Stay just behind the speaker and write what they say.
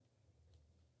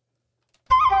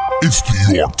It's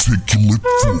the Articulate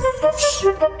Fools.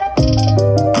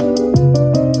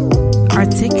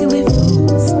 Articulate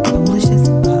Fools, foolish as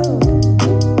fuck.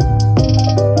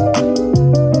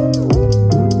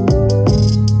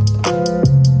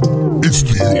 It's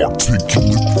the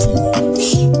Articulate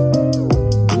Fools.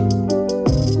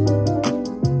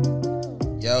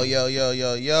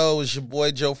 Yo, it's your boy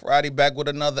Joe Friday back with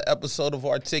another episode of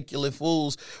Articulate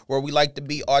Fools, where we like to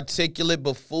be articulate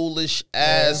but foolish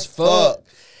as fuck.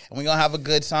 And we're gonna have a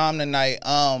good time tonight.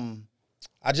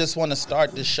 I just want to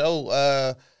start the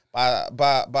show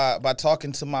by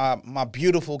talking to my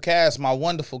beautiful cast, my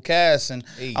wonderful cast, and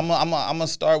I'm gonna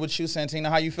start with you, Santina.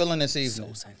 How you feeling this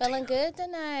evening? Feeling good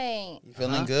tonight. You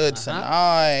feeling good tonight?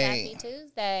 Happy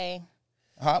Tuesday.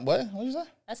 Huh? What? What you say?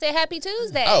 I said happy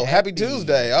Tuesday. Oh, happy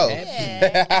Tuesday. Oh.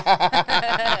 Yeah.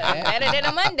 Better than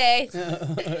a Monday.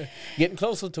 Getting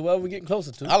closer to what we're getting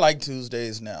closer to. I like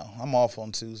Tuesdays now. I'm off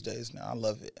on Tuesdays now. I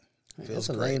love it. It's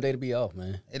a lame day to be off,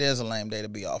 man. It is a lame day to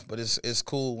be off, but it's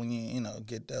cool when you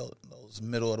get those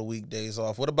middle of the week days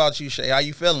off. What about you, Shay? How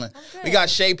you feeling? We got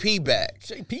Shay P back.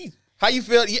 Shay P. How you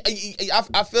feel?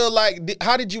 I feel like.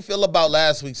 How did you feel about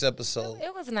last week's episode?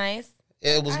 It was nice.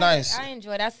 It was nice. I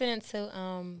enjoyed it. I sent it to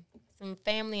some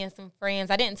family and some friends.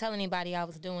 I didn't tell anybody I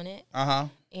was doing it.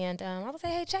 And I was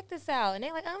like, hey, check this out. And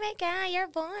they're like, oh, my God, your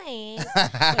voice.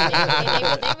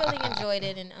 they really enjoyed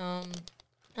it. And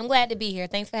I'm glad to be here.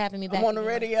 Thanks for having me back. I'm on the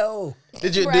radio.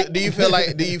 Did you do you feel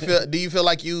like do you feel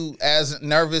like you as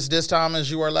nervous this time as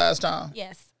you were last time?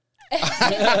 Yes.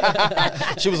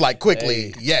 She was like,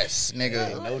 quickly, yes,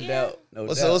 nigga. No doubt.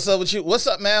 What's up with you? What's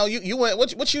up, man? You went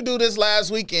what you do this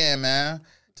last weekend, man?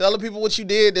 Tell the people what you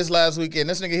did this last weekend.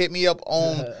 This nigga hit me up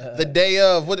on the day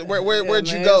of. Where'd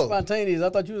you go? Spontaneous. I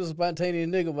thought you was a spontaneous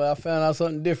nigga, but I found out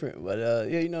something different. But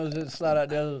just slide out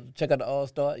there, check out the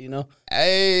All-Star,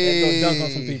 Hey, go dunk on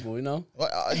some people,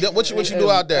 What you do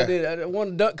out there? I won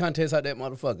a dunk contest out that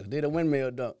motherfucker. Did a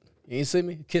windmill dunk. You ain't see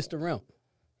me? Kissed the rim.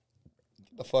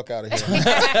 Get the fuck out of here.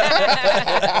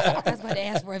 I was about to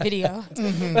ask for a video.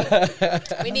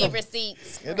 We need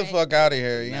receipts. Get the fuck out of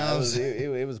here. You know what I'm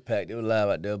saying? It was packed. It was live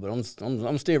out there, but I'm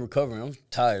still recovering. I'm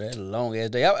tired. I had a long ass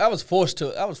day. I was forced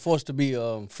to be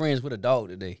friends with a dog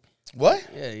today. What?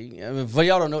 Yeah, I mean, for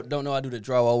y'all don't know, I do the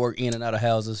drywall work in and out of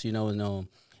houses, and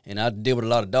I deal with a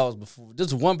lot of dogs before.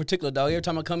 Just one particular dog. Every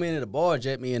time I come in, it barge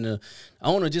at me, and the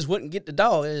owner just wouldn't get the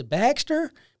dog.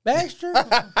 Baxter,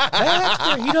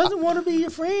 he doesn't want to be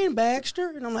your friend, Baxter.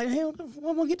 And I'm like, hell,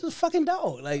 I'm gonna get this fucking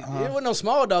dog. Like, it wasn't no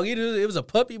small dog either. It was a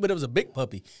puppy, but it was a big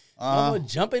puppy. I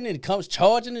was jumping and it comes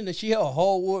charging, and she had a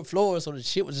hardwood floor, so the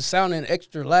shit was just sounding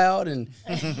extra loud. And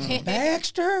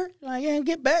Baxter, like, yeah,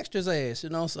 get Baxter's ass,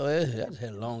 So I just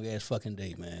had a long ass fucking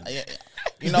day, man.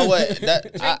 You know what?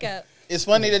 Drink up. It's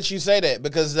funny that you say that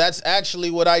because that's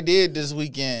actually what I did this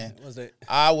weekend. What was that?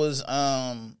 I was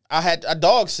I had a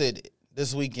dog sit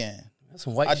this weekend. That's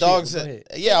some white I was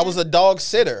a dog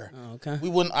sitter. Oh, okay.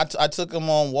 I took him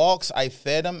on walks. I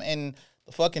fed him, and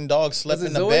the fucking dog slept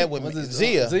in the bed with me.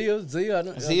 Zia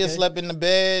slept in the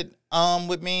bed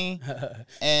with me,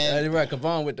 and right,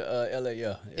 Kavon with the LA,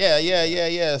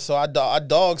 yeah. So I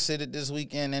dog sitted this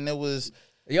weekend, and it was.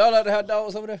 Y'all out to have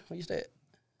dogs over there? Where you stay at?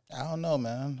 I don't know,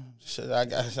 man.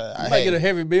 I might get a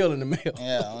heavy bill in the mail.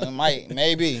 Yeah, it might,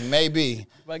 maybe.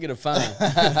 Might get a fine.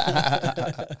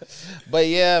 But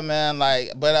yeah, man,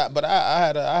 but I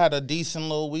had a decent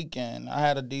little weekend.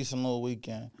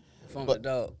 Fun with the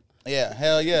dog. Yeah,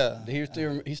 hell yeah. Did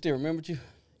he still remembered you?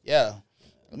 Yeah.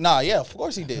 Nah, yeah, of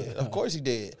course he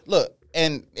did. Look,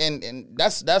 and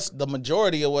that's the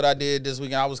majority of what I did this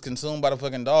weekend. I was consumed by the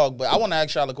fucking dog. But I want to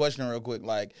ask y'all a question real quick.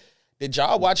 Like, did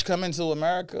y'all watch Coming to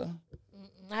America?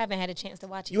 I haven't had a chance to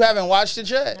watch it. You haven't watched it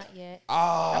yet? Not yet.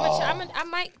 Oh. I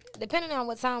might, depending on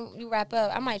what time you wrap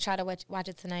up, I might try to watch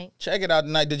it tonight. Check it out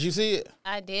tonight. Did you see it?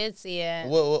 I did see it.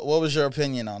 What was your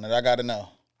opinion on it? I got to know.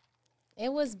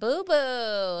 It was boo-boo.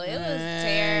 It was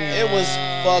terrible. It was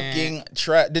fucking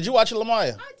trash. Did you watch it,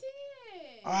 Lamaya? I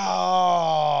did.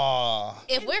 Oh.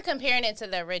 If we're comparing it to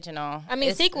the original, I mean,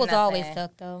 it's sequels nothing. always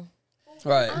suck, though.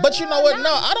 Right. But you know what?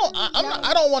 No,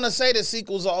 I don't want to say that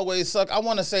sequels always suck. I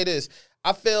want to say this.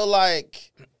 I feel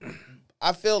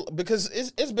because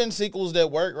it's been sequels that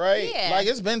work, right? Yeah. Like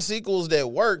it's been sequels that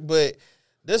work, but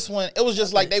this one, it was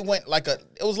just like they went it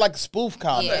was like a spoof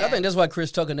comedy. Yeah. I think that's why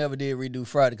Chris Tucker never did redo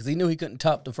Friday, because he knew he couldn't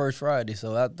top the first Friday,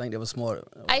 so I think that was smart.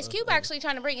 Ice Cube actually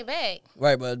trying to bring it back.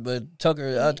 Right, but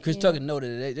Tucker, Chris Tucker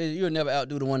noted that you'll never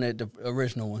outdo the one at the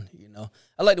original one,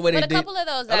 I like the way But they a did. couple of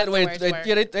those I like the way afterwards they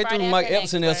worked. threw Friday Mike After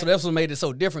Epps in there, Next so that's what made it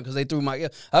so different, because they threw Mike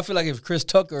Epps. I feel like if Chris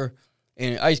Tucker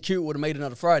and Ice Cube would have made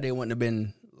another Friday, it would have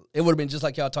been just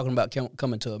like y'all talking about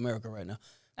Coming to America right now.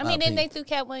 I mean, then they threw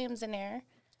Cat Williams in there.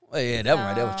 Well, yeah, that one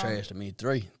right there was trash to me.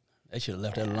 3. They should have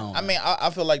left that alone. I mean, I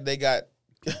feel like they got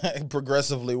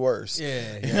progressively worse.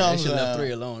 Yeah, You know what I'm they should have left saying?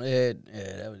 3 alone.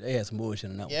 They had some bullshit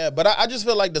in that one. Yeah, but I just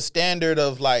feel like the standard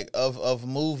of of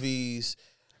movies,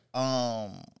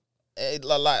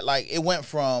 it went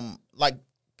from like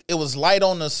it was light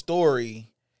on the story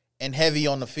and heavy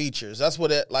on the features. That's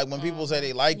what it like when people say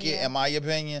they like it. In my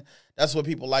opinion, that's what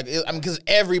people like. I mean, because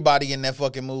everybody in that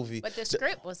fucking movie. But the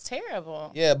script was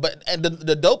terrible. Yeah, but and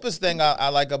the dopest thing I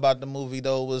like about the movie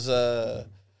though was the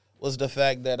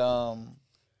fact that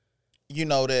you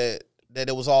know that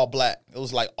it was all black. It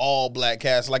was like all black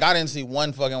cast. Like I didn't see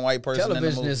one fucking white person in the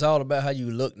Television movie. is all about how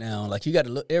you look now. Like you got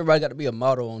to look. Everybody got to be a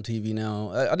model on TV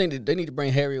now. I think they need to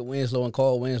bring Harriet Winslow and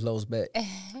Carl Winslow's back.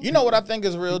 You know what I think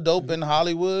is real dope in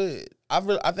Hollywood?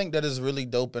 I think that is really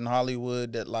dope in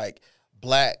Hollywood that like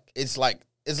black. It's like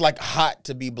hot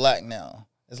to be black now.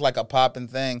 It's like a popping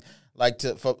thing. Like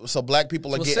so black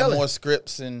people are It's getting selling. more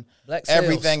scripts and Black sales.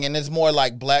 everything, and it's more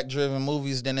like black driven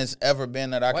movies than it's ever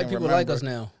been that I White can people remember. like us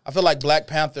now. I feel like Black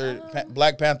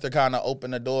Panther kind of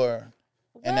opened the door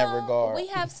in that regard. We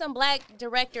have some black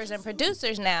directors and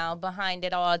producers now behind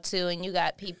it all too, and you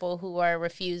got people who are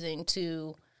refusing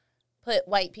to put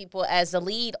white people as the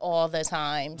lead all the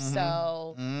time.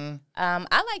 So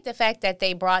I like the fact that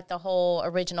they brought the whole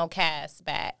original cast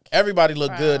back. Everybody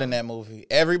looked good in that movie.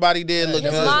 Everybody did look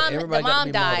His good. mom, Everybody the got to mom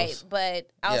be died, models. but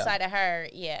outside of her,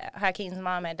 Hakeem's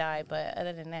mom had died. But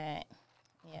other than that,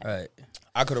 Right.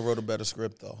 I could have wrote a better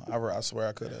script though. I swear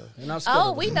I could have. And I'm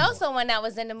oh, we know someone that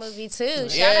was in the movie too. Shout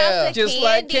Yeah. out to Just Candy.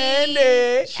 like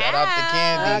Candy. Shout out to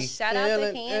Candy. Shout out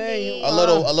to Candy. A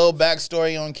little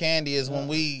backstory on Candy is when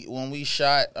we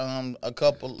shot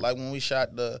when we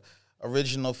shot the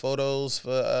original photos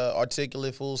for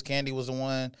Articulate Fools, Candy was the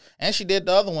one, and she did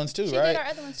the other ones too, She right? did our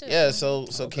other ones too. Yeah, so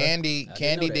Candy know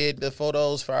that. did the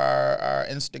photos for our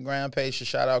Instagram page. So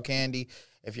shout out Candy.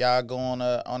 If y'all go on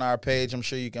our page, I'm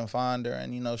sure you can find her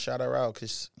and shout her out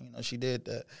because she did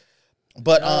that.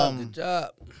 But Good job.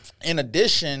 in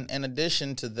addition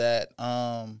to that,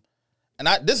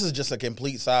 this is just a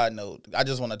complete side note. I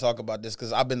just want to talk about this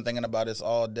because I've been thinking about this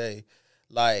all day,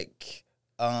 like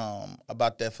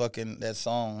about that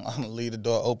song, "Leave the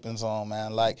Door Open" song,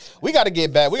 man. Like we got to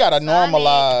get back. We got to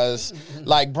normalize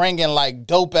like bringing like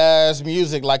dope ass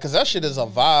music, like because that shit is a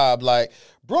vibe. Like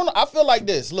Bruno, I feel like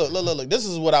this. Look. This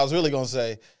is what I was really gonna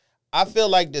say. I feel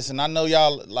like this, and I know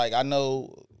y'all like. I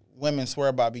know women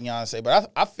swear by Beyonce,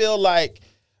 but I feel like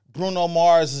Bruno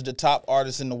Mars is the top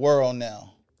artist in the world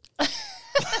now.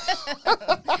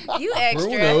 You extra.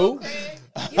 Bruno.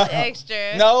 You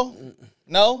extra. No.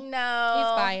 No. He's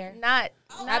fire. Not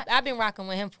I've been rocking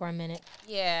with him for a minute.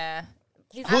 yeah.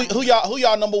 Who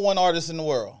y'all number one artist in the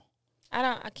world? I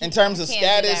can't. In terms of can't do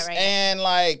that status right now. and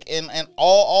like and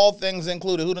all things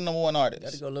included, who the number one Got to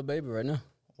artist? go Lil Baby right now.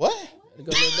 What? Got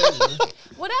to go Lil Baby. Man.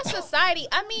 Well, that's society.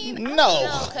 I mean, No.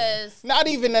 because Not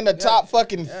even in the top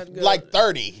fucking like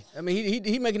 30. I mean,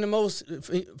 he making the most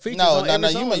features No, on every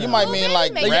song you now. might mean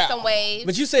like making rap. some waves.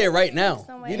 But you say it right now.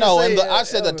 Some You ways. No, say and it, I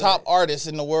said the top artist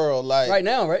in the world. Like right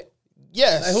now, right?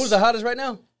 yes. Like, who's the hottest right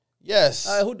now?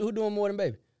 Yes. Who doing more than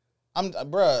Baby? I'm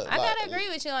bruh. I gotta agree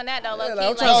with you on that though. Low-key.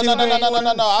 I'm trying No. to see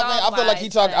I feel like he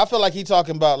talking. song-wise, I feel like he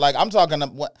talking about like I'm talking.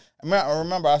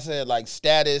 Remember, I said like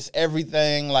status,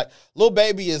 everything. Like Lil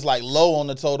Baby is like low on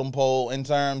the totem pole in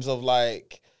terms of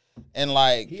like, and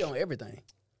like He on everything.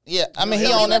 yeah. I mean, he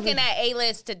So we on every. looking at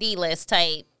A-list to D-list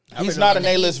type. He's not an the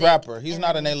A-list music. rapper. He's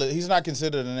not an A-list. He's not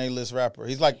considered an A-list rapper.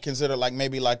 He's like considered like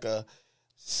maybe like a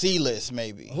C-list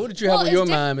maybe. Who did you have Well, on your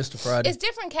it's mind, Mr. Friday? It's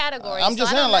different categories. I'm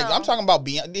just so I saying don't like know. I'm talking about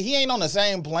Beyonce. He ain't on the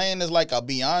same plane as like a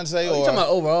Beyonce You or. talking about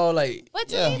overall, like But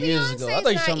to Yeah. me, years ago? I Beyonce's thought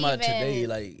you not talking about even-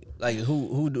 today, like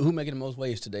who making the most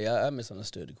waves today? I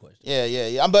misunderstood the question.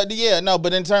 Yeah.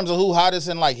 But in terms of who hottest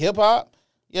in like hip hop,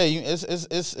 yeah,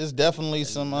 it's definitely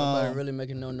some. Nobody really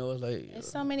making no noise. Like There's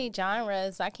so many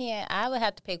genres. I would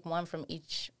have to pick one from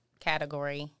each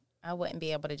category. I wouldn't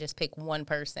be able to just pick one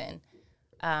person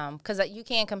because you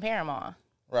can't compare them all.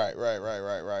 Right.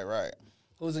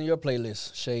 who's in your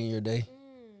playlist? Shay in your day.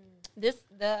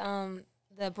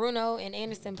 The Bruno and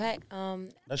Anderson Paak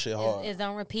That shit hard. is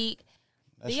on repeat.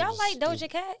 That Do shit y'all is like stupid. Doja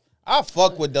Cat? I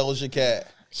fuck with Doja Cat.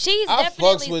 She's I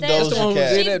definitely fucks with said Doja That's the one who Cat.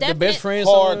 did She's that, the definite- best friend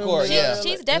Hardcore, song? yeah.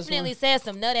 She's That's definitely said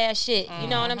some nut ass shit. You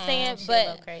know what I'm saying? She a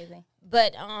little crazy.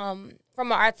 But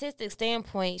from an artistic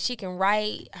standpoint, she can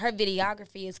write. Her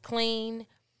videography is clean.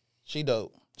 She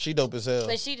dope. She dope as hell.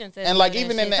 But she didn't say And, like, some of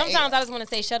even that in the- shit. Sometimes I just want to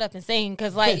say shut up and sing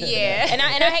because like Yeah. and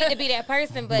I hate to be that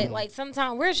person, but like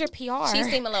sometimes where's your PR? She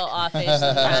seem a little offish. Don't you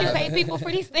sometimes. pay people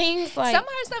for these things? Like Some of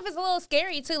her stuff is a little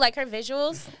scary too, like her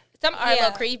visuals. Some are a Yeah.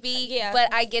 little creepy, Yeah.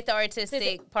 but I get the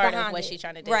artistic part of Behind what it. she's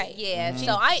trying to do. Right. Yeah.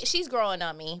 So she's growing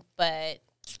on me, but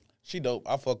She dope.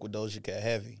 I fuck with Doja Cat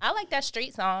heavy. I like that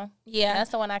street song. Yeah. That's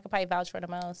the one I could probably vouch for the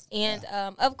most. and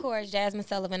of course Jasmine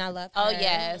Sullivan, I love her. Oh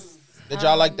yes. Did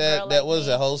y'all like that? Girl That Like was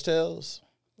Me. at Hostels.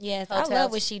 Yes, I Hotels.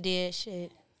 love what she did.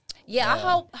 Shit. Yeah, I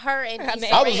hope her and I mean,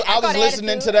 Issa I Rae was got listening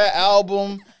attitude. to that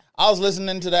album. I was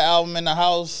listening to that album in the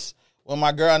house with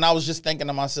my girl, and I was just thinking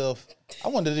to myself, I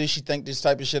wonder if she think this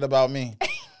type of shit about me.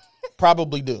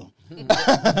 Probably do.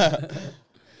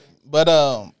 But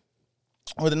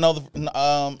with another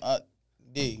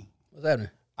D, What's happening?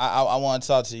 I want to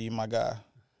talk to you, my guy,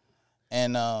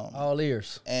 and All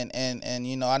ears. and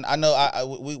you know I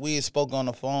know we had spoke on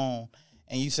the phone,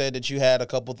 and you said that you had a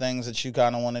couple things that you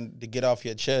kind of wanted to get off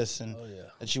your chest, and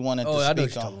that you wanted Oh, to I know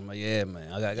what speak you're on. talking about. Yeah,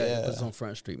 man. I got to put this on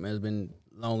Front Street, man. It's been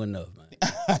long enough,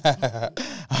 man.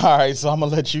 All right, so I'm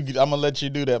gonna let you do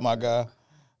that, my guy.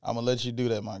 I'm gonna let you do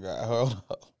that, my guy. Hold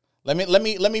up. Let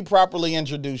me properly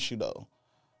introduce you though.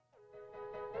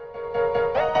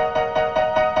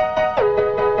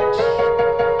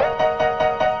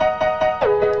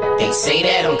 They say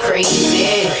that I'm crazy,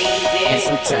 and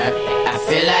sometimes I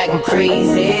feel like I'm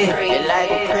crazy.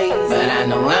 But I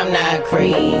know I'm not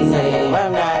crazy.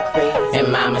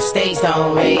 And my mistakes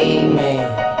don't make me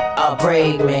or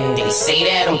break me. They say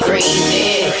that I'm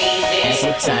crazy, and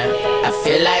sometimes I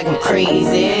feel like I'm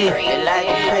crazy.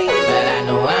 But I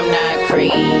know I'm not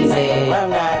crazy.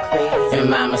 And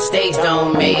my mistakes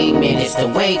don't make me. It's the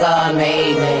way God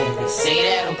made me. They say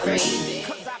that I'm crazy.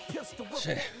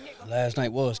 Shit. Last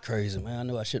night was crazy, man. I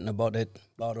knew I shouldn't have bought that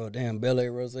bottle of damn Bel Air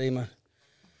Rosé, man.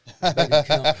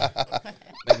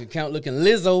 Make it count looking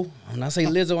Lizzo. When I say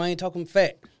Lizzo, I ain't talking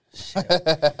fat. Shit.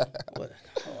 What?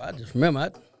 Oh, I just remember I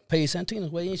paid Santina's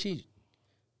way in. She, you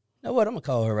know what? I'm going to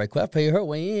call her right quick. I paid her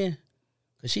way in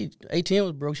because she ATM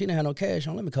was broke. She didn't have no cash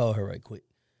on. Let me call her right quick.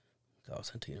 Call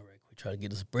Santina right quick. Try to get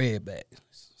this bread back.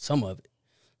 Some of it.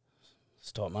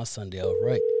 Start my Sunday off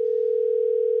right.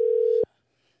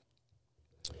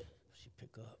 She pick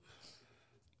up.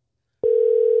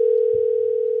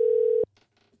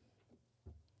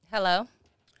 Hello.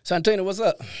 Santina, what's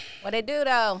up? What it do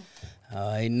though?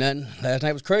 Ain't nothing. Last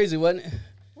night was crazy, wasn't it?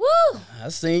 Woo! I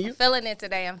seen you. Feeling it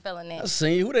today. I'm feeling I it.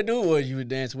 seen you. Who that dude was you were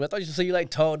dancing with? I thought you said you like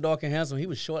tall, dark, and handsome. He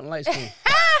was short and light skinned.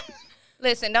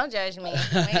 Listen, don't judge me.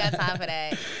 We ain't got time for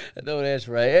that. I know that's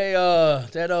right. Hey, that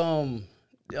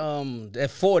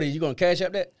 40, you gonna cash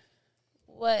up that?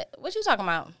 What you talking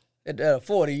about? At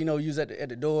 40, you know, you was at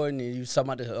the door and you was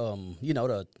talking about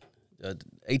the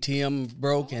ATM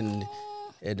broke and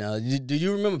do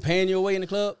you remember paying your way in the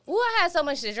club? Ooh, I had so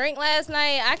much to drink last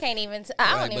night. I can't even.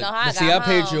 I don't even know how I got See, I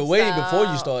paid home, your way so, before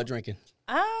you started drinking.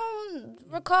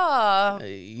 Recall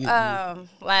You-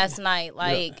 last night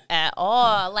at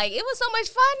all. Like it was so much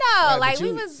fun though. Right, like but we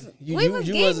you- was you getting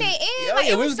wasn't- it in. Yeah, like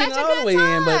yeah, it we was was such a getting all the good way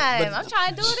time. in, but I'm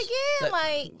trying to do it again.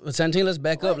 Like Santine, let's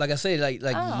back up. Like I said,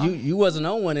 like you wasn't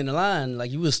on one in the line.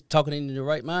 Like you was talking in the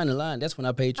right mind in the line. That's when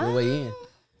I paid your way in.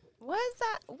 was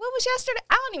that? What was yesterday?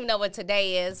 I don't even know what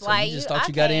today is. So like you just thought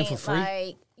you got in for free?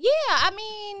 Like, yeah, I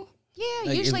mean, yeah.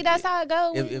 Like, usually if- that's how it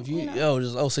goes. If you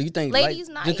know. so you think Ladies'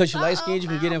 just night, because you light skinned you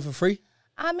can get in for free?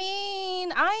 I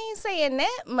mean, I ain't saying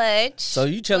that much. So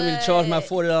you telling me to charge my but,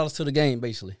 $40 to the game,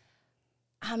 basically?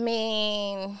 I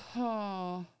mean,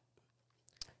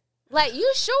 Like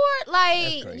you sure?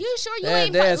 Like crazy. you sure you That-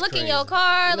 ain't that's look in crazy. your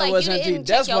car? You know Like what, you Santine? didn't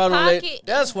check your pocket?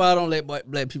 That's why I don't let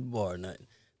black people borrow nothing.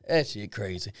 That shit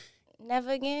crazy. Never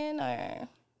again, or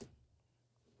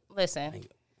listen.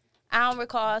 I don't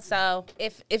recall. So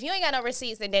if you ain't got no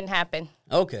receipts, it didn't happen.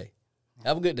 Okay.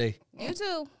 Have a good day. You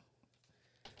too.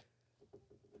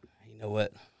 You know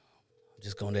what? I'm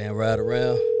just going down and ride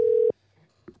around. You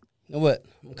know what?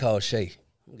 I'm going to call Shay.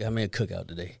 Got me a cookout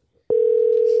today.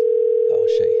 Call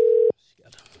Shay. She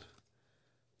got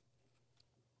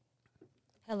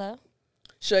Hello.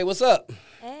 Shay, what's up?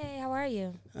 Hey, how are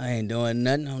you? I ain't doing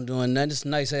nothing. I'm doing nothing. It's a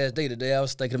nice ass day today. I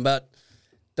was thinking about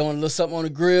throwing a little something on the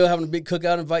grill, having a big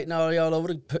cookout, inviting all y'all over,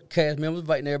 the cast members,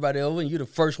 inviting everybody over, and you the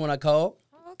first one I called.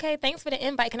 Okay, thanks for the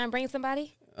invite. Can I bring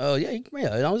somebody? Oh, yeah, you can bring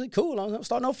it. As long as it's cool. I don't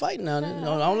start no fighting now. I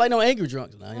don't like no angry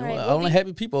drunks now. You know, All right, I we'll only be-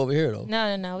 happy people over here, though.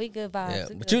 No. We good vibes. Yeah,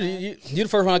 We but good you vibes. the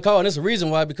first one I called, and there's a reason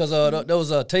why, because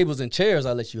those tables and chairs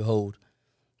I let you hold.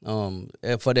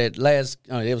 For that last,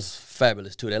 it was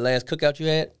fabulous too. That last cookout you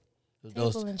had,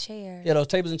 Table and chair. yeah, those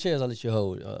tables and chairs I let you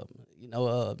hold.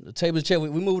 No, the table and chair. We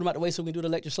moved them out the way so we can do the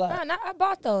electric slide. No, I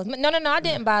bought those. No, I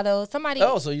didn't buy those. Somebody.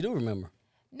 Oh, so you do remember?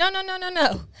 No.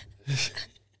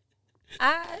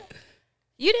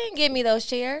 You didn't give me those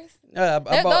chairs. Those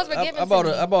were given I bought to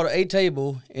me. I bought an A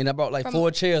table and I bought like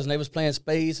 4 chairs and they was playing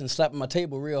spades and slapping my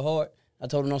table real hard. I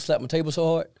told them don't slap my table so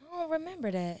hard. I don't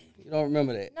remember that. You don't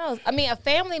remember that? No, I mean a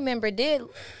family member did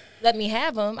let me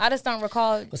have them. I just don't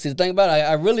recall. But see, the thing about it,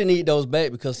 I really need those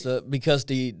back because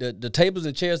the tables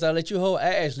and chairs I let you hold,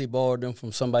 I actually borrowed them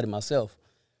from somebody myself,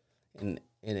 and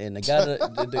the guy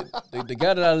the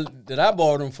guy that I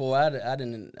borrowed them for, I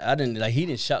didn't like he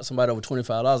didn't shot somebody over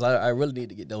 $25. I really need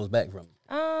to get those back from him.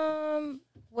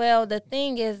 Well, the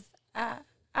thing is, I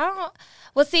don't.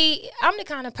 Well, see, I'm the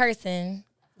kind of person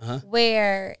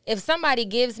where if somebody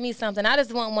gives me something, I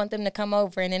just want them to come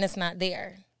over and then it's not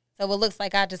there. So it looks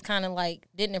like I just kind of like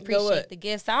didn't appreciate the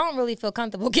gift. So I don't really feel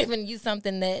comfortable giving you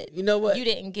something that you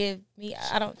didn't give me.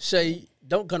 I don't. Shay,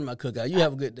 don't come to my cookout. You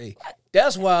have a good day.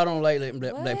 That's why I don't like letting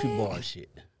black people borrow shit.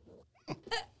 You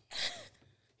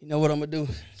know what I'm gonna do?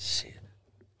 Shit.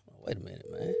 Wait a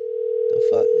minute, man. The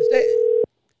fuck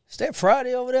is that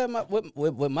Friday over there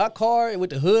with my car and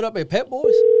with the hood up at Pet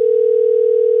Boys?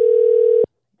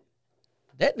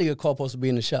 That nigga car supposed to be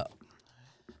in the shop.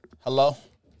 Hello?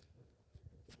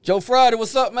 Joe Friday,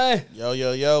 what's up, man?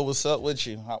 Yo, what's up with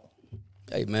you?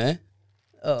 Hey, man.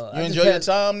 You enjoy your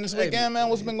time this weekend, man?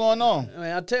 What's been going on?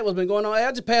 Man, I'll tell you what's been going on. Hey,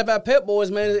 I just passed by Pet Boys,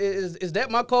 man. Is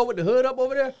that my car with the hood up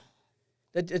over there?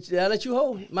 That I let you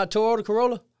hold? My Toyota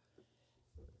Corolla?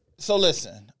 So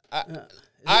listen, I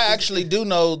actually do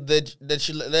know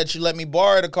that you let me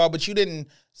borrow the car, but you didn't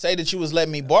say that you was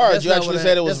letting me borrow it. You actually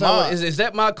said it was mine. Is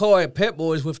that my car at Pet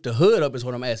Boys with the hood up is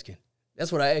what I'm asking.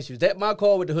 That's what I asked you. Is that my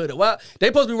car with the hood up? Why they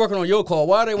supposed to be working on your car?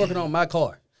 Why are they working on my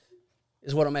car?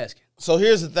 Is what I'm asking. So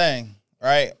here's the thing,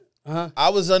 right? I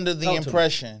was under the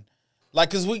impression,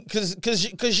 like, cause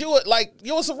you were like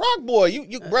you was a rock boy.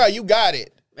 You bro, you got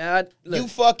it. Man, you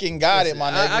fucking got it, my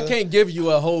nigga. I can't give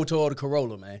you a whole Toyota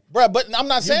Corolla, man. Bro, but I'm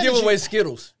not saying you give away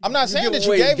Skittles. I'm not saying that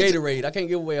you gave gave Gatorade. I can't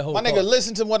give away a whole. My nigga,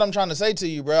 listen to what I'm trying to say to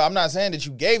you, bro. I'm not saying that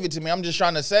you gave it to me. I'm just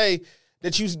trying to say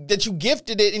that you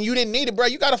gifted it and you didn't need it, bro.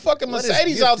 You got a fucking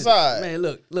Mercedes outside. Man,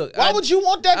 look. Why would you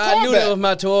want that car back? I knew that was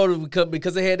my Toyota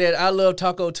because they had that I Love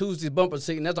Taco Tuesdays bumper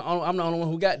seat, and I'm the only one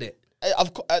who got that.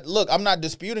 Look, I'm not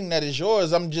disputing that it's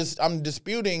yours. I'm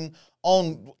disputing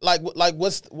on like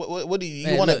what do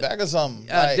you want it back or something?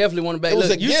 I definitely want it back.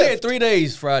 Look, you said 3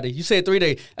 days, Friday. You said 3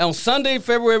 days. And on Sunday,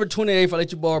 February 28th, I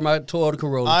let you borrow my Toyota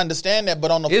Corolla. I understand that,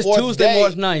 but on the it's fourth Tuesday, day,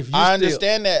 March 9th. I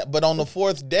understand that, but on the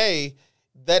fourth day,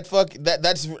 I'm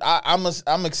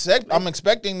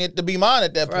expecting it to be mine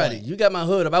at that Friday, point. you got my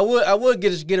hood up. I would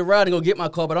get a ride and go get my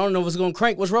car, but I don't know if it's gonna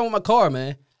crank. What's wrong with my car,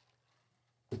 man?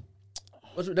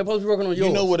 They're supposed to be working on yours.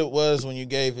 You knew what it was when you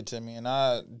gave it to me, and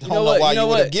I don't know why you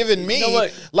would have given me.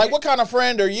 Like, what kind of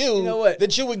friend are you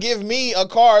that you would give me a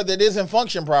car that isn't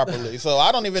function properly? So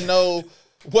I don't even know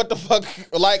what the fuck.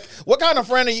 Like, what kind of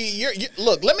friend are you?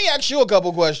 Look, let me ask you a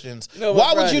couple questions.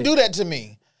 Why would you do that to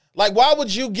me? Like, why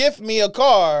would you gift me a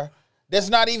car that's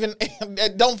not even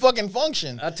that don't fucking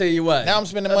function? I'll tell you why. Now I'm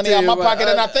spending money out of my pocket,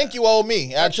 and I think you owe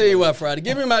me. I'll tell you what, Friday.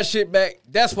 Give me my shit back.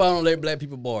 That's why I don't let black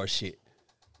people borrow shit.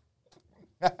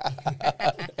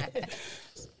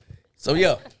 So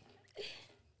yeah,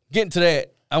 getting to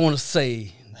that, I want to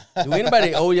say, do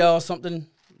anybody owe y'all something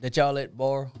that y'all let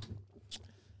borrow?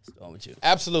 What's going with you?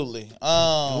 Absolutely.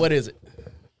 What is it?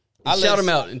 Shout them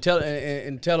out and tell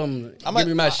them give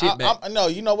me my shit back. No,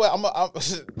 you know what? I'm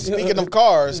speaking of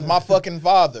cars, my fucking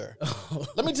father.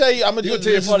 Let me tell you, I'm gonna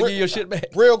tell your father to give you your shit back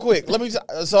real quick.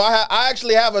 So I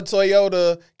actually have a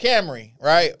Toyota Camry,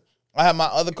 right? I have my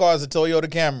other car is a Toyota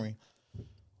Camry.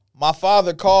 My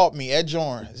father called me, Ed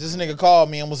Jorns. This nigga called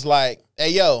me and was like, "Hey,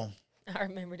 yo, I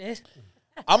remember this.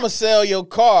 I'm gonna sell your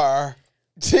car."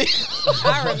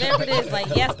 I remember this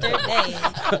like yesterday.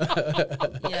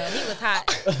 Yeah, he was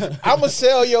hot. I'm gonna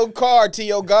sell your car to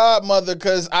your godmother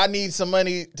because I need some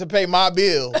money to pay my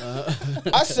bill.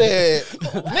 I said,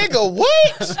 "Nigga,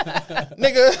 what?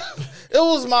 Nigga, it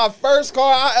was my first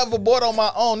car I ever bought on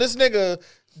my own." This nigga.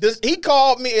 He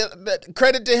called me.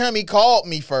 Credit to him, he called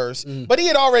me first, but he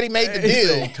had already made the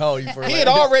deal. He called you first. He had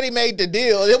already made the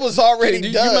deal. It was already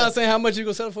done. You mind saying how much you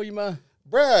gonna sell it for? You mind?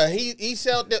 Bruh, he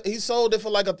sold it for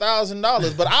like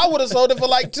 $1,000, but I would have sold it for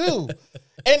like $2,000.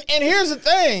 And here's the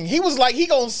thing, he was like, he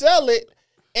gonna sell it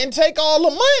and take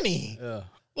all the money. Yeah.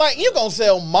 Like, you gonna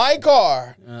sell my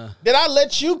car that I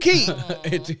let you keep,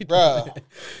 bruh.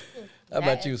 How about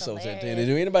That you, is So hilarious. Santana?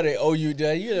 Do anybody owe you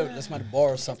that? You let somebody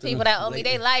borrow something. People that owe me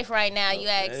lately? their life right now, you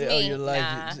ask They owe me. your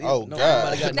life. Nah. Oh No, God,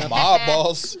 nobody got nothing. mob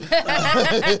boss.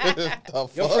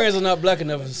 Your friends are not black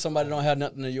enough if somebody don't have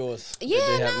nothing of yours. that they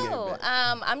Yeah, haven't given no. back.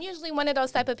 I'm usually one of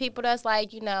those type of people that's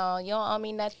like, you don't owe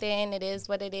me nothing. It is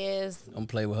what it is. Don't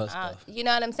play with her stuff. You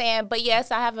know what I'm saying? But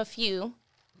yes, I have a few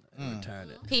Return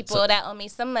it. people that owe me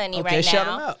some money Okay, right shout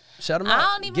now. them out. Shout them out. I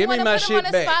don't even Give me want to my put them on shit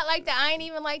the back. spot like that. I ain't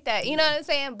even like that. You know what I'm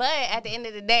saying? But at the end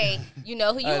of the day, you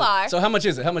know who you All right, are. So how much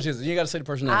is it? How much is it? You ain't got to say the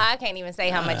person name. I can't even say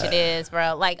how much it is,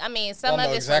 bro. Like, I mean, some Don't of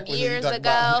know it's exactly from who you years talking ago.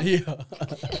 about.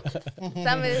 Yeah.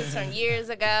 Some of it's from years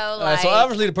ago. All Like, right, so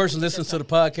obviously the person listens to the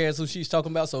podcast who she's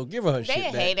talking about, so give her they shit a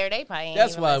back. hater. They probably ain't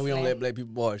That's even why we don't listening. let black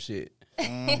people borrow shit.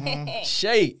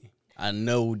 Shay, I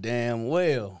know damn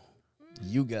well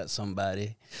you got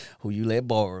somebody who you let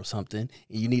borrow something,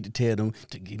 and you need to tell them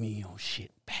to give me your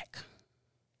shit back.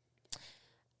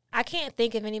 I can't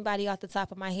think of anybody off the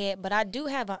top of my head, but I do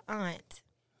have an aunt.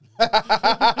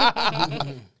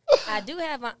 I do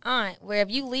have an aunt where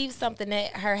if you leave something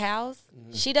at her house,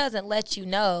 she doesn't let you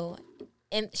know,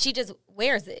 and she just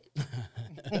wears it.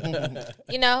 And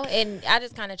I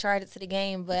just kind of tried it to the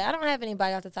game, but I don't have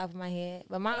anybody off the top of my head.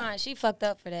 But my aunt, she fucked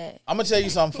up for that. I'm gonna tell you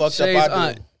something fucked Shay's up I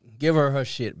aunt, give her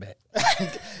shit back. do.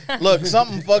 Look,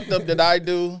 something fucked up that I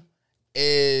do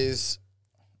is,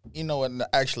 you know what?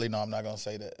 Actually, no, I'm not gonna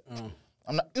say that.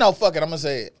 I'm not. No, fuck it. I'm gonna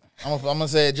say it. I'm gonna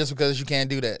say it just because you can't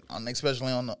do that,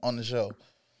 especially on the show.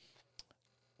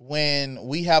 When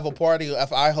we have a party,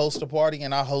 if I host a party,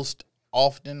 and I host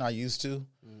often, I used to.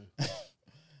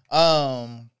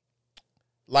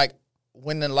 Like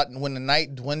when the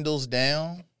night dwindles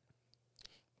down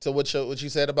to what you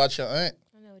said about your aunt,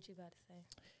 I know what you about to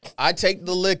say. I take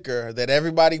the liquor that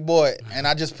everybody bought and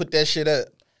I just put that shit up.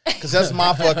 Cause that's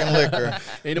my fucking liquor.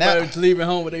 Anybody Now- leaving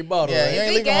home with their bottle, Yeah, right? you ain't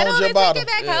Is leaving it home ghetto with your to bottle. take it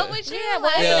back home with you? Yeah, well,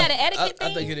 Like, isn't that an etiquette I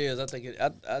thing? think it is. I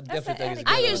definitely think it's. an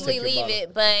a I good usually idea to take your leave bottle.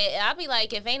 it, but I'll be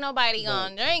like, if ain't nobody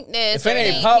gonna drink this, If it or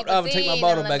ain't ain't popped, people I would take my seen,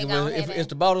 bottle then back. let me go If ahead it's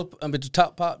the bottle, if the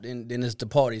top pop, then it's the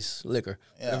party's liquor.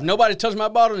 If nobody touched my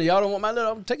bottle and y'all don't want my liquor,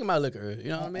 I'm taking my liquor. You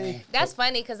know what I mean? That's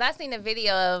funny because I seen a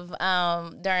video of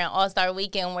during All-Star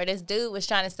Weekend where this dude was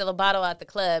trying to steal a bottle out the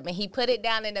club and he put it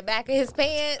down in the back of his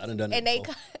pants. I done done it and they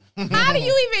before. how do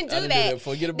you even I done do did that? that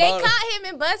before. Get a They bottle. caught him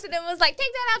and busted him. Was like,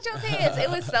 take that out your pants. It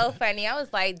was so funny. I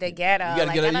was like, the ghetto. You gotta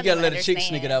Like, get. I You don't gotta even let a chick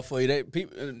sneak it understand. out for you.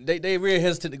 They real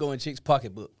hesitant to go in chicks'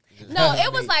 pocketbook. No,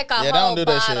 it was like a Yeah, whole don't do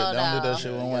that shit. bottle, Don't do though. that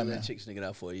shit with You gotta let women. a chick sneak it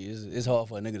out for you. It's hard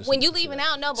for a nigga to. When sneak you that shit leaving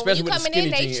out. out, no, but Especially when you with the coming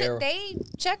in, skinny jean era. they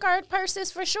check our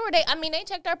purses for sure. They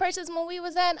checked our purses when we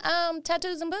was at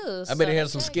Tattoos and Booze. I bet they So had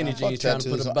some skinny Fuck jeans trying to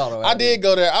put tattoos a on. bottle. I out did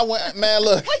go there. I went, man.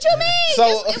 Look. What you mean? So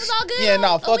it was all good. Yeah,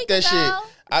 no, a fuck week that ago. shit.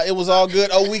 It was all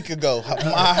good a week ago.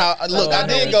 Look, I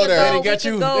did go there. there. They got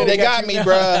you. They got me,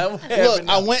 bruh. What Look,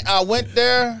 happened I went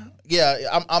there.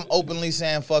 Yeah, I'm openly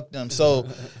saying fuck them. So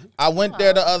I went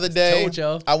there the other day. Told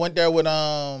y'all. I went there with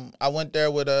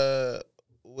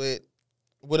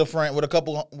with a friend, with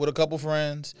a couple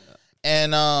friends,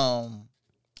 and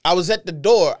I was at the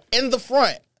door in the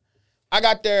front. I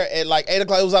got there at like 8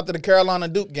 o'clock. It was after the Carolina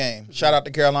Duke game. Shout out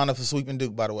to Carolina for sweeping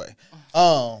Duke, by the way.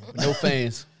 No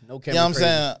fans. No camera. You know what I'm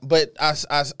saying? But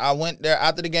I went there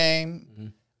after the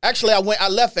game. Actually, I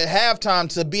left at halftime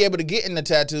to be able to get in the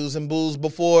Tattoos and Booze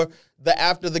before the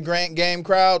after the Grant game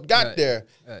crowd got Right. there.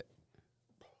 Right.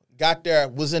 Got there,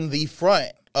 was in the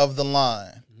front of the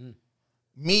line.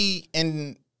 Me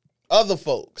and other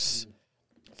folks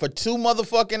for 2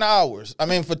 motherfucking hours. I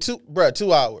mean, for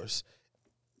 2 hours.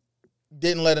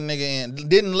 Didn't let a nigga in.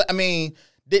 Didn't let me. I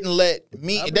They,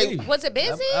 believe you. Was it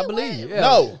busy? I believe you. Yeah.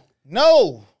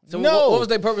 no. So no. what was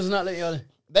their purpose of not letting y'all in?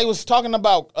 They was talking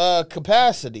about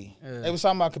capacity. They was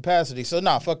talking about capacity. So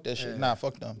fuck that shit.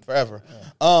 Fuck them forever.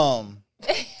 Not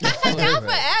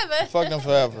forever. Fuck them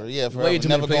forever. Yeah, forever. Way too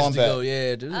Never many going places back. to go.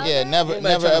 Yeah, dude. Yeah, never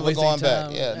Everybody trying to ever waste going their back.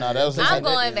 time. Yeah, no, that was. I'm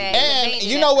going back. And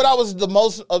you know what I was the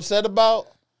most upset about?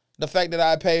 The fact that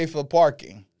I paid for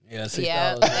parking. Yeah, $6.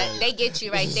 Yeah, they get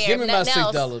you right there. Give me my Nothing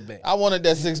else. $6 back. I wanted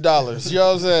that $6. You know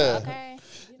what I'm saying? Okay.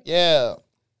 Yeah.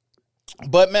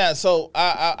 But man, so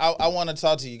I want to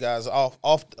talk to you guys off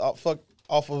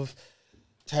of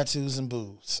Tattoos and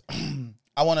Booze.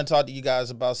 I want to talk to you guys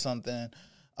about something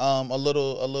a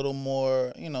little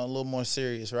more, a little more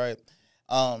serious, right?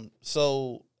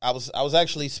 So I was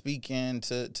actually speaking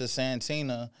to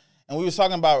Santina, and we was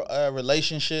talking about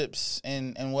relationships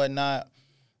and whatnot,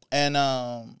 and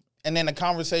then the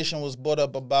conversation was brought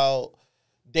up about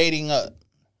dating up,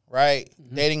 right?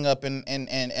 Mm-hmm. Dating up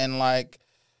and like.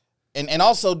 And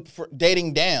also for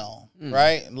dating down,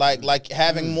 right? Like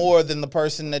having more than the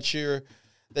person that you're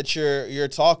that you're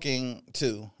talking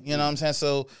to. You know what I'm saying?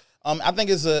 So I think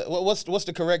it's what's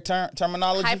the correct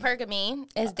terminology? Hypergamy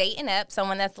is dating up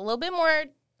someone that's a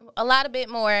lot bit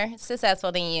more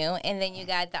successful than you, and then you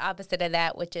got the opposite of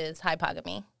that, which is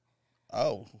hypogamy.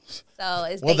 Oh, so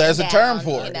it's there's a term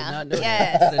for it.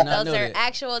 Yes, those are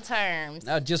actual terms.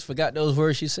 I just forgot those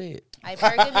words she said.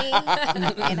 Hypergamy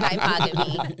and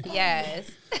hypogamy. Yes.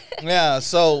 Yeah.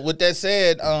 So with that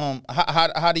said,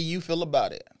 how do you feel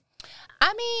about it?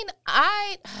 I mean,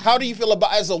 How do you feel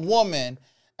about as a woman?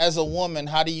 As a woman,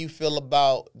 how do you feel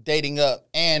about dating up,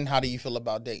 and how do you feel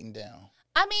about dating down?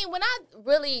 I mean, when I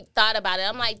really thought about it,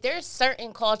 I'm like, there's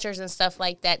certain cultures and stuff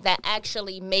like that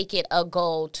actually make it a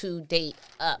goal to date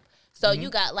up. So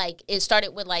you got like, it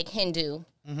started with like Hindu,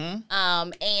 and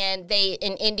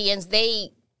in Indians, the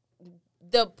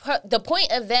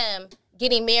point of them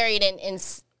getting married and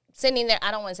sending their,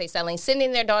 I don't want to say selling,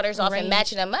 sending their daughters off and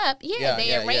matching them up.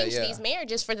 They arrange these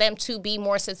marriages for them to be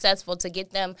more successful, to get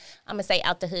them, I'm going to say,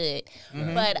 out the hood.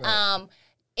 But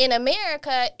in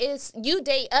America, it's you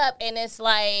date up and it's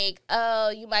like,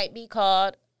 oh, you might be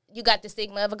called, you got the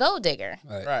stigma of a gold digger.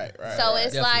 Right. So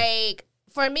it's like,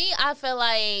 for me, I feel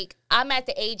like I'm at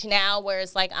the age now where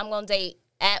it's like I'm going to date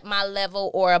at my level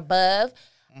or above.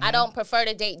 I don't prefer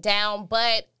to date down,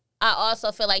 but I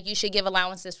also feel like you should give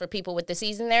allowances for people with the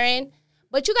season they're in.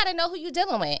 But you got to know who you're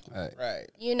dealing with. Right.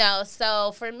 You know,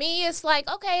 so for me, it's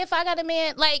like, okay, if I got a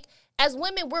man, like, as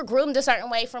women, we're groomed a certain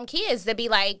way from kids to be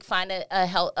like, find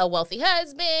a wealthy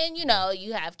husband, you know,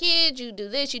 you have kids, you do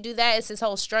this, you do that. It's this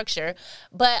whole structure.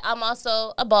 But I'm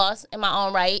also a boss in my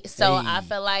own right. So I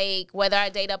feel like whether I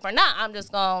date up or not, I'm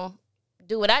just going to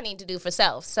do what I need to do for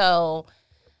self. So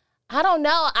I don't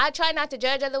know. I try not to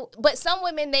judge but some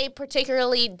women, they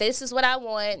particularly, this is what I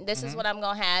want, this is what I'm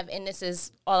going to have, and this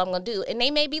is all I'm going to do. And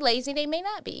they may be lazy, they may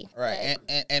not be. Right.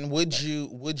 And would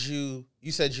you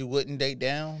said you wouldn't date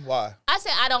down? Why? I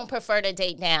said I don't prefer to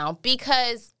date down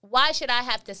because why should I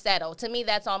have to settle? To me,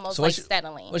 that's almost like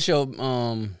settling. What's your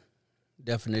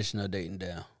definition of dating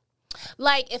down?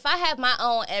 Like, if I have my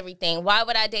own everything, why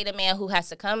would I date a man who has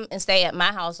to come and stay at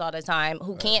my house all the time,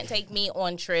 who can't take me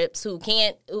on trips,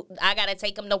 I got to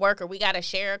take him to work, or we got to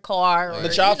share a car? Or,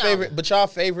 but y'all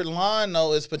favorite line,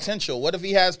 though, is potential. What if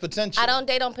he has potential? I don't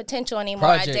date on potential anymore.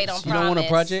 Projects. I date on promise. You don't want a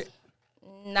project?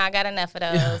 No, I got enough of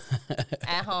those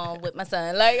at home with my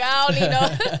son. Like, I don't need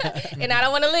no, and I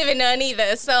don't want to live in none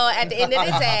either. So at the end of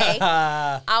the day,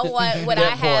 I want what I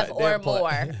have or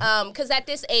more. Because at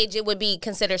this age, it would be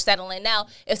considered settling. Now,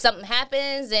 if something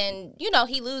happens and, you know,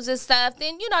 he loses stuff,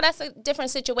 then, you know, that's a different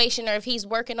situation, or if he's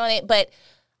working on it. But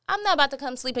I'm not about to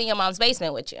come sleep in your mom's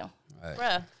basement with you. Right.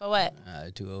 Bruh, for what?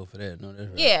 Too old for that. No,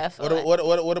 that's right. Yeah.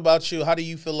 What about you? How do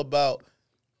you feel about,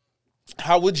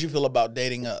 how would you feel about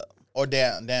dating up? Or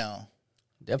down?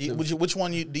 Definitely. Which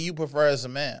one do you prefer as a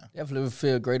man? Definitely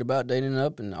feel great about dating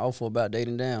up and awful about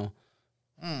dating down.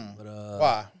 But,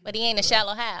 why? But he ain't a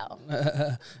shallow how.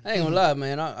 I ain't gonna lie,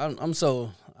 man.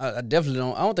 I definitely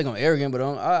don't. I don't think I'm arrogant, but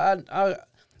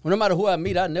no matter who I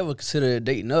meet, I never consider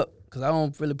dating up because I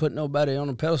don't really put nobody on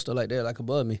a pedestal like that, like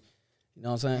above me. You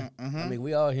know what I'm saying? I mean,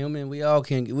 we all human. We all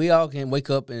can wake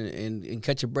up and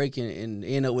catch a break and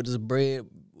end up with this bread.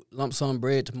 Lump sum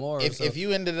bread tomorrow. If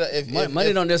you ended up,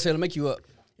 money don't necessarily make you up.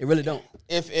 It really don't.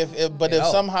 If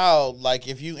somehow, like,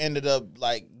 if you ended up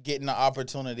like getting the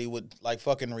opportunity with like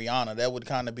fucking Rihanna, that would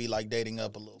kind of be like dating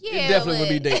up a little bit. It definitely would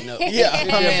be dating up. Yeah, I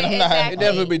mean, I'm not. It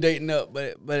definitely be dating up,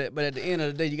 but at the end of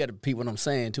the day, you got to repeat what I'm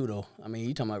saying too, though. I mean,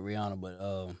 you talking about Rihanna, but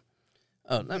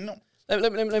Let me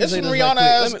There's say some this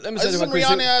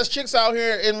Rihanna ass chicks out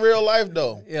here in real life,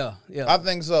 though. Yeah. I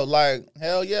think so. Like,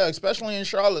 hell yeah, especially in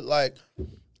Charlotte. Like,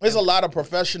 there's a lot of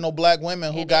professional black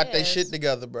women who got their shit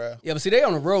together, bro. Yeah, but see, they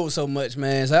on the road so much,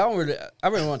 man. So I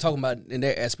really want to talk about in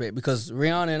that aspect because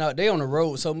Rihanna and they on the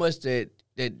road so much that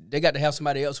they got to have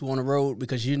somebody else who on the road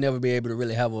because you never be able to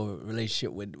really have a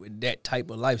relationship with that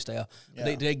type of lifestyle.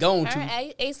 Yeah. They going to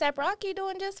A$AP Rocky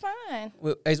doing just fine.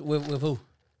 With who?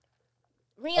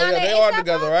 Rihanna, they are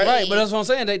together, right? Right, but that's what I'm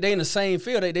saying. They in the same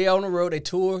field. They on the road. They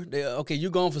tour. You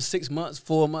going for 6 months,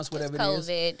 4 months, whatever it is.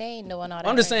 COVID. They ain't doing all that.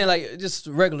 I'm just saying, like, just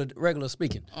regular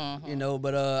speaking, you know.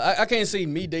 But I can't see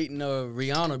me dating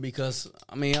Rihanna because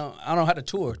I mean I don't have to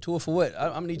tour. Tour for what?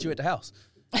 I'm gonna need you at the house.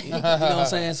 You know what I'm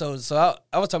saying? So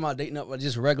I was talking about dating up with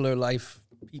just regular life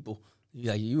people.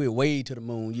 You were way to the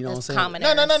moon. You know what I'm saying?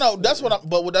 No. That's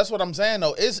what I'm saying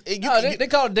though. They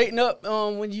call it dating up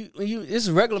when you it's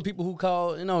regular people who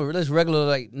call that's regular,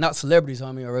 like, not celebrities.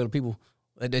 I mean, regular people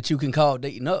that you can call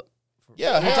dating up.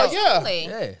 Yeah, hell yeah.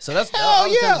 Yeah. So that's I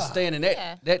was kind of staying in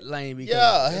that lane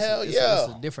because hell yeah.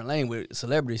 It's a different lane with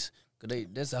celebrities 'Cause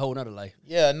that's a whole nother life.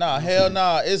 Yeah, nah, hell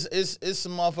nah. It's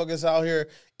some motherfuckers out here.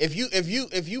 If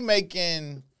you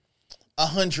making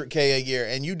 $100K a year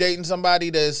and you dating somebody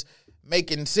that's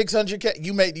making $600K,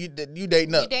 you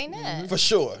dating up. You dating up. For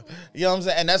sure. You know what I'm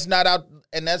saying? And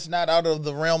that's not out of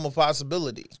the realm of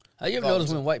possibility. Have you ever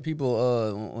noticed when white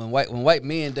people, when white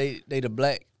men date a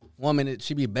black woman, that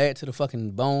she be bad to the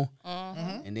fucking bone,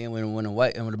 and then when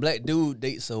a black dude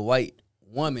dates a white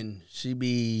woman, she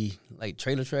be like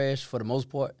trailer trash for the most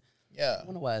part. Yeah. I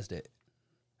wonder why is that?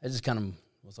 That just kind of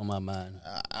was on my mind.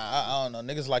 I don't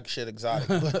know. Niggas like shit exotic.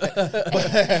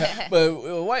 But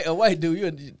a white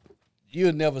dude,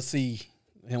 you'll never see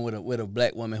him with a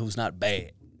black woman who's not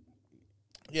bad.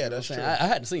 Yeah, that's true. I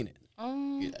hadn't seen it.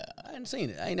 I hadn't seen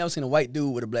it. I ain't never seen a white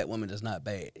dude with a black woman that's not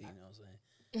bad. You know what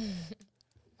I'm saying?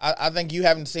 I think you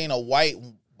haven't seen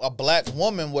a black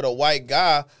woman with a white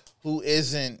guy who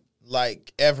isn't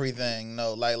like everything.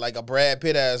 No, like a Brad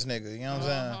Pitt ass nigga. You know what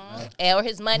I'm saying? Or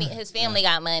his family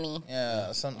got money.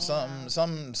 Yeah, something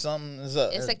is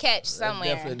up. It's a catch somewhere.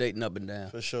 Definitely dating up and down.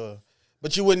 For sure.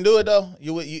 But you wouldn't do it though.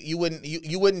 You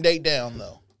wouldn't date down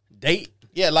though. Date?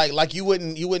 Yeah, like you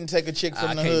wouldn't take a chick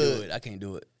from the hood. I can't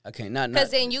do it. I can't. Not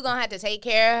Because then you're going to have to take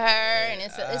care of her, and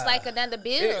it's like another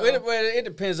bill. It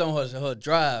depends on her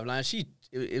drive. Like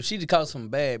if she caught some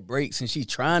bad breaks and she's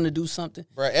trying to do something,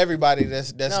 bro. Everybody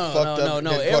that's fucked up.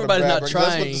 No. Everybody's not trying.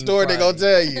 That's what the story they gonna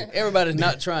tell you. Everybody's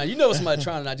not trying. You know somebody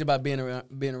trying, not just by being around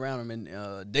them,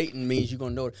 and dating means you're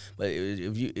gonna know it. But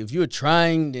if you're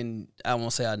trying, then I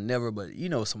won't say I never. But you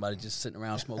know somebody just sitting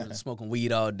around smoking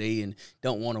weed all day and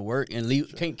don't want to work and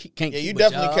leave. Can't Yeah, keep you a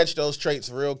definitely job. catch those traits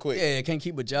real quick. Yeah, can't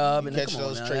keep a job and Catch come on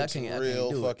those now, traits I can't real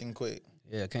do fucking quick.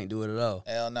 Yeah, I can't do it at all.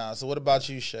 Hell nah. So what about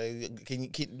you, Shay?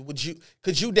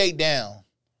 Could you date down?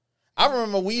 I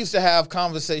remember we used to have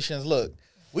conversations. Look,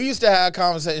 we used to have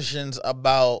conversations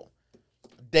about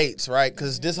dates, right?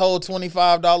 Because this whole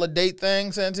 $25 date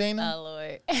thing, Santina. Oh,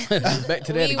 Lord. Back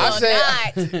to that We again.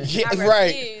 will not. Yeah, I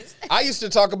right. refuse. I used to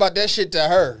talk about that shit to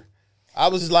her. I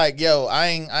was like, yo, I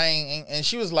ain't, and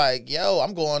she was like, yo,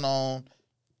 I'm going on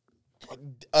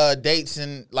dates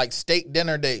and like steak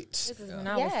dinner dates This is when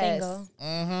I was Yes. single.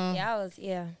 Yeah, I was.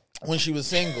 Yeah. when she was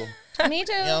single. Me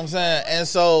too. You know what I'm saying? And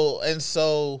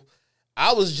so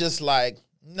I was just like,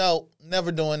 no,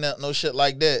 never doing that, no shit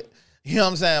like that. You know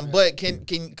what I'm saying? But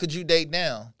could you date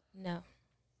down? No.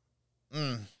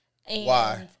 Mm. And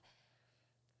Why?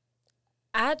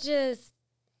 I just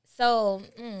the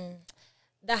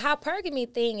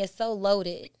hypergamy thing is so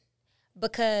loaded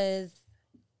because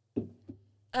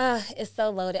it's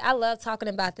so loaded. I love talking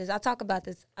about this. I've talked about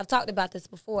this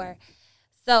before.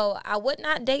 So I would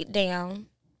not date down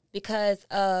because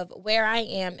of where I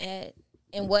am at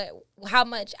and how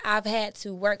much I've had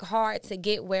to work hard to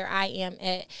get where I am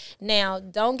at. Now,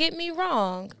 don't get me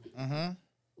wrong.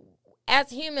 As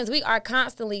humans, we are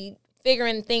constantly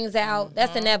figuring things out.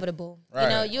 That's inevitable. Right, you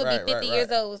know, you'll right, be 50 right, years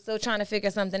right. old still trying to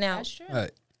figure something out. That's true.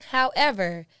 Right.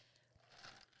 However,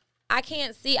 I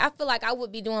can't see. I feel like I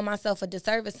would be doing myself a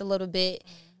disservice a little bit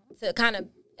to kind of,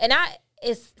 and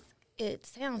it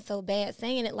sounds so bad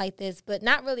saying it like this, but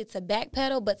not really to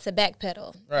backpedal, but to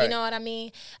backpedal. Right. You know what I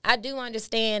mean? I do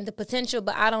understand the potential,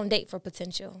 but I don't date for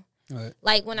potential. Right.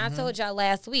 Like when I told y'all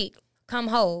last week, come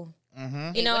whole.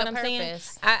 You know With what a I'm saying?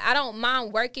 purpose. I don't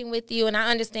mind working with you, and I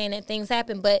understand that things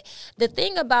happen. But the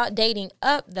thing about dating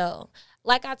up, though,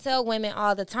 like I tell women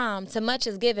all the time, too much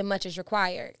is given, much is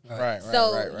required. Right.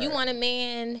 So you want a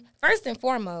man, first and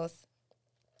foremost,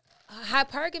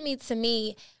 hypergamy to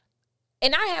me,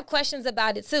 and I have questions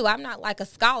about it too. I'm not like a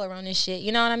scholar on this shit.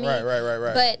 You know what I mean?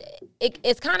 Right. But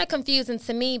it's kind of confusing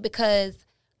to me because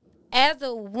as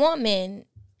a woman,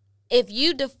 if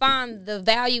you define the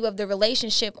value of the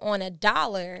relationship on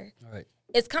 $1, Right.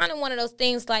 it's kind of one of those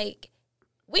things like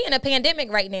we in a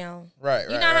pandemic right now. Right.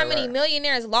 You know how many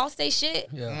millionaires lost their shit?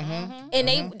 Yeah. And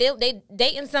they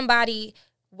dating somebody,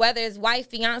 whether it's wife,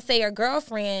 fiance, or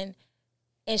girlfriend,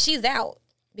 and she's out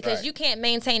because Right. you can't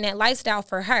maintain that lifestyle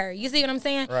for her. You see what I'm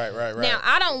saying? Right. Now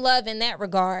I don't love in that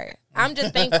regard. I'm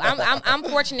just thankful. I'm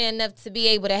fortunate enough to be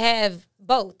able to have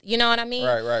both. You know what I mean?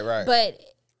 Right. But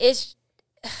it's,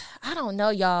 I don't know,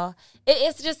 y'all.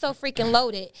 It's just so freaking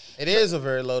loaded. It is a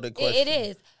very loaded question. It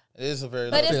is. It is a very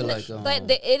But loaded it's question. like,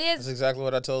 it That's is. exactly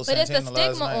what I told But it's Santina the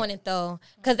last stigma night. on it though,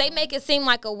 because they make it seem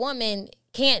like a woman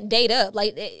can't date up.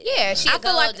 Like, Yeah, she I a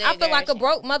feel like gold a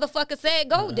broke motherfucker said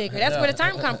gold digger. That's where the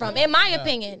term come from, in my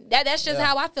opinion. That's just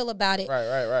how I feel about it.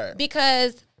 Right.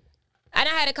 Because I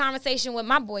done had a conversation with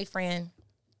my boyfriend.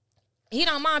 He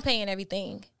don't mind paying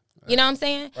everything. You know what I'm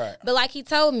saying? Right. But like he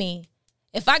told me,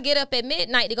 If I get up at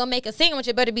midnight to go make a sandwich,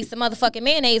 it better be some motherfucking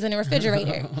mayonnaise in the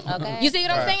refrigerator. Okay. You see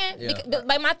what I'm Right. saying? Yeah. Because,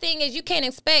 like, my thing is, you can't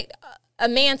expect a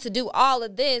man to do all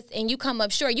of this and you come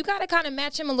up short. You got to kind of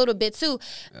match him a little bit too.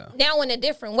 Now in a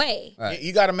different way. Right.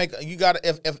 You got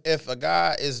to if a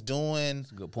guy is doing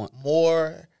Good point.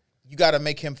 more, you got to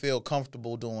make him feel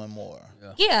comfortable doing more.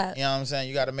 Yeah. You know what I'm saying?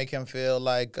 You got to make him feel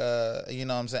like, you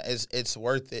know what I'm saying? It's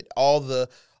worth it. All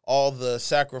the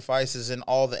sacrifices and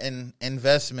all the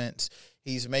investments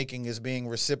he's making is being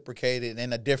reciprocated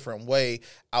in a different way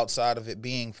outside of it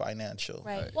being financial.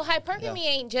 Right. Well, hypergamy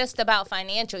ain't just about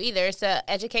financial either. It's a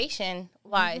education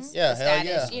wise Yeah, hell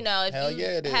status. yeah. You know, if Hell you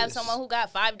yeah, it have is. someone who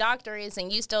got 5 doctorates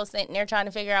and you still sitting there trying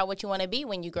to figure out what you want to be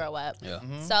when you grow up. Yeah.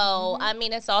 So I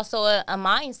mean, it's also a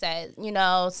mindset. You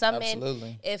know, some Absolutely.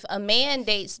 men, if a man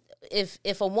dates,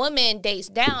 if a woman dates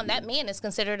down, that man is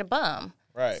considered a bum.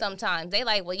 Right. Sometimes they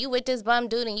like, well, you with this bum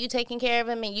dude and you taking care of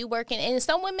him and you working, and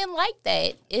some women like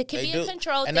that. It could They be do. a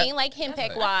control And thing, that- like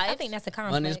Henpeck I wives. think that's a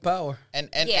complex. Money is power. And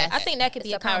Yeah, I think that could it's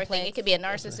be a power thing. complex. It could be a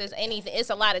narcissist. Anything. It's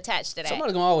a lot attached to that.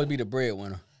 Somebody's gonna always be the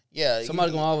breadwinner. yeah,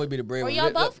 Somebody's gonna always be the or breadwinner.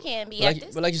 y'all That- both can be But at like,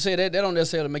 this. but like you said, that don't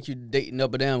necessarily make you dating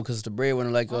up or down because it's the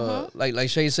breadwinner. Like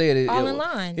Shay said, All in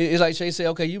line. It's like Shay said,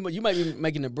 okay, you might be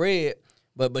making the bread,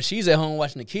 but she's at home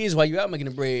watching the kids while you out making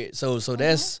the bread. So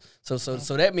that's so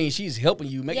that means she's helping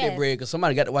you make that Yes. bread because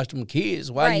somebody got to watch them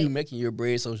kids while you Right. making your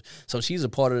bread. So she's a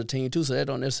part of the team too. So that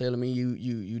don't necessarily mean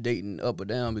you dating up or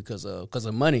down because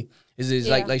of money. Is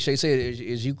Yeah. like Shay said,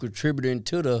 is you contributing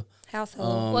to the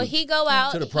Household. Well, he go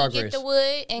out, to the he progress. get the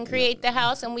wood and create the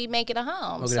house, and we make it a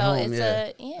home. Okay, So home, it's yeah.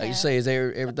 a yeah. Like you say, is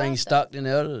everything process. stocked in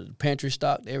there? The pantry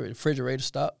stocked, every refrigerator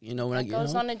stocked. You know when I It get goes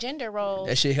home, on a gender role.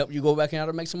 that shit help you go back out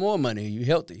and make some more money. You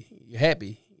healthy, you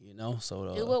happy. You know,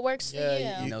 so Do what works for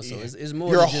Yeah, you. you know, so it's more.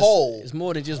 You're than just, whole. It's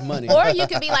more than just money. Or you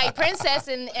could be like Princess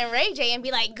and Ray J and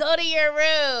be like, go to your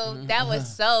room. That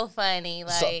was so funny.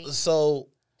 Like, So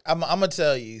I'm gonna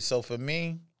tell you. So for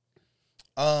me,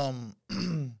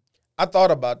 I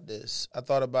thought about this. I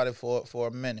thought about it for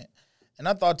a minute, and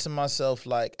I thought to myself,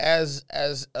 like, as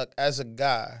a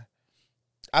guy,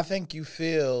 I think you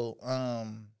feel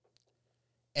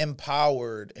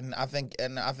empowered, and I think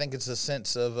it's a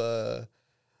sense of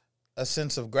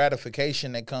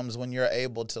gratification that comes when you're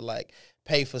able to like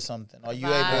pay for something, or you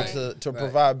able to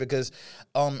provide, because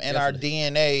in our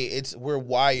DNA we're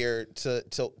wired to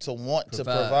want to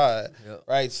provide. Yep.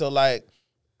 Right? So like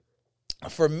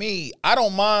for me, I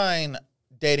don't mind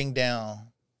dating down.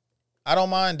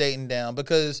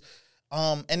 Because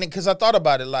because I thought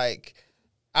about it, like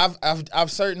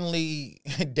I've certainly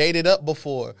dated up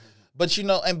before. But you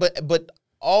know, but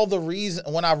all the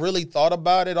reason, when I really thought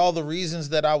about it, all the reasons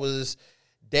that I was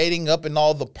dating up and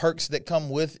all the perks that come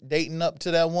with dating up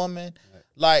to that woman,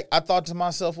 like I thought to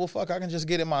myself, well, fuck, I can just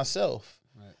get it myself.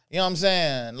 You know what I'm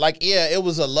saying? Like, yeah, it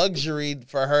was a luxury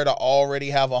for her to already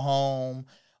have a home,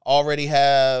 already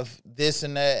have this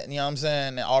and that, you know what I'm saying,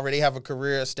 and already have a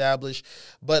career established.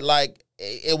 But like,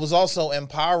 it was also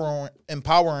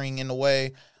empowering in the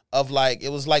way of like, it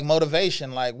was like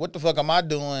motivation. Like, what the fuck am I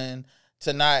doing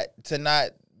to not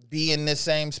be in this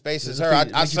same space as her?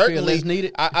 I certainly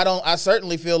needed. I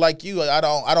certainly feel like you. I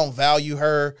don't value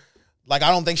her. Like,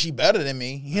 I don't think she better than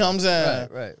me. You know what I'm saying?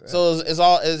 Right. So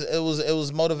it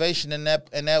was motivation in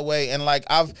that way. And like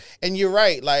and you're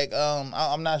right. Like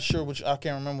I'm not sure I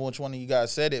can't remember which one of you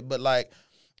guys said it, but like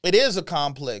it is a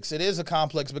complex. It is a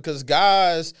complex because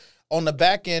guys on the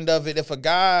back end of it, if a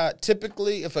guy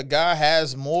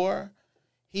has more,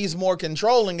 he's more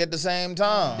controlling at the same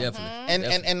time.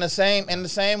 Definitely. And the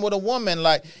same with a woman.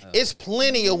 Like it's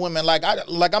plenty of women. Like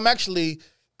I'm actually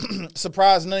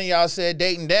surprised none of y'all said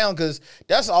dating down, because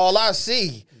that's all I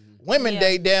see. Women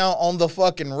date down on the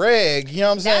fucking reg. You know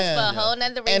what I'm saying? that's for a whole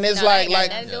nother reason. And it's though. like That ain't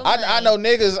got nothing to do with I know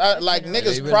money. niggas they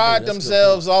niggas really pride do. That's a good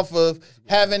themselves off of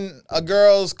having a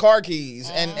girl's car keys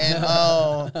and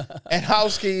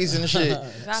house keys and shit.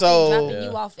 Dropping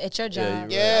you off at your job.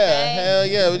 right. Yeah, hell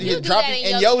yeah. You do Drop that it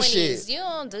in in your 20s. shit. You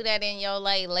don't do that in your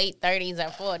like late 30s or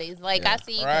 40s. Like I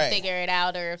see you Right. can figure it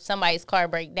out, or if somebody's car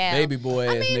break down. Baby boy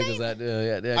ass mean, niggas out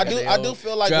there. Yeah, I do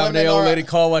feel like driving women their old are- lady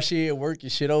car while she at work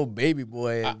and shit. Old baby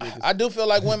boy ass niggas. I do feel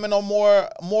like women are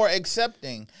more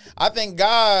accepting. I think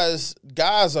guys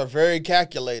are very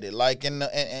calculated. Like and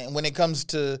when it comes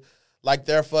to like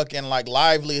their fucking like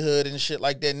livelihood and shit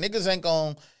like that, niggas ain't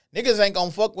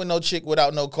gonna fuck with no chick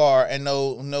without no car and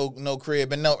no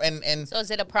crib and and So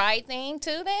is it a pride thing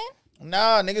too then?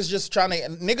 nah,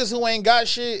 niggas who ain't got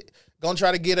shit gonna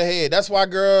try to get ahead. That's why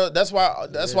That's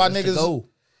the niggas. goal.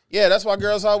 Yeah, that's why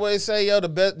girls always say, yo, the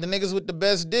niggas with the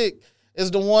best dick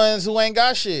is the ones who ain't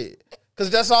got shit. Cause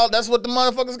that's what the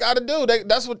motherfuckers got to do.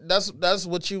 That's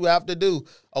what you have to do.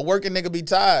 A working nigga be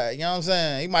tired. You know what I'm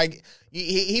saying?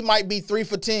 He might be 3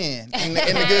 for 10 in the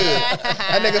good.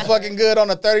 That nigga fucking good on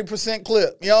a 30%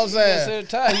 clip. You know what I'm saying?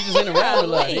 Tired. He just in around a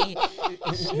lot.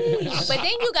 But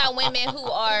then you got women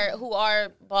who are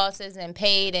bosses and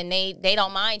paid, and they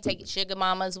don't mind taking sugar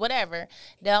mamas, whatever.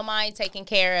 They don't mind taking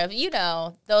care of,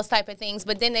 those type of things.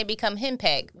 But then they become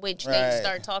henpecked, which they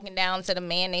start talking down to the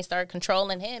man. They start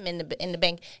controlling him in the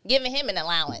bank, giving him an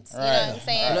allowance. You know what I'm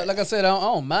saying? Like I said, I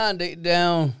don't mind dating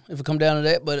down if it come down to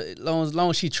that. But as long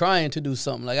as she trying to do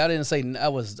something, like I didn't say I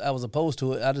was opposed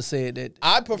to it. I just said that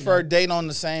I prefer dating on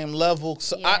the same level.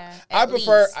 So Yeah, I at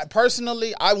prefer least.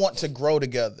 personally. I want to grow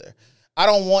together. I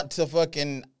don't want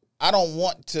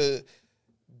to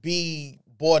be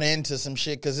bought into some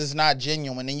shit because it's not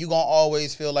genuine, and you gonna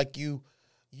always feel like you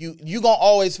gonna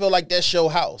always feel like that's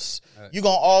your house. Right. You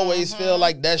gonna always feel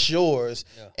like that's yours,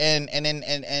 and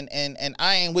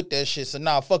I ain't with that shit. So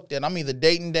nah, fuck that. I'm either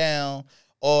dating down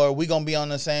or we gonna be on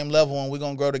the same level and we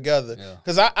gonna grow together.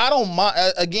 Because I don't mind.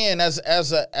 Again, as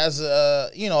a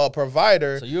a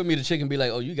provider. So you and me, the chick, and be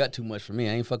like, oh, you got too much for me.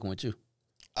 I ain't fucking with you.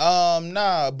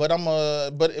 Nah, but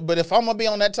but if I'm gonna be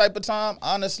on that type of time,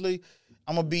 honestly,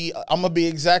 I'm gonna be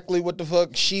exactly what the fuck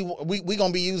we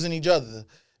gonna be using each other.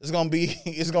 It's gonna be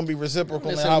reciprocal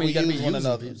in how we use one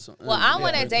another. Well, I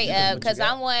want to date up because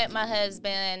I want my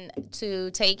husband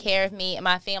to take care of me and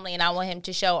my family, and I want him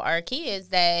to show our kids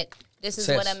that this is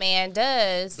what a man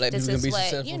does. Black this is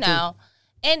what too.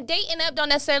 And dating up don't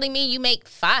necessarily mean you make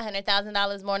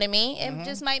 $500,000 more than me. It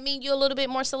just might mean you're a little bit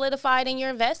more solidified in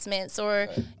your investments or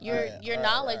your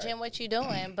knowledge in what you're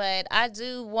doing. But I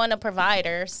do want a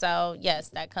provider, so yes,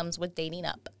 that comes with dating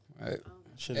up. Right.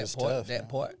 Shit That is part. tough. That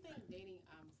part. I'm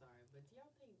sorry, but do y'all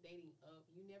think dating up,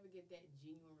 you never get that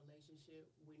genuine relationship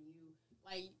when you,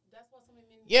 like, that's what some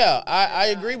men. Yeah, I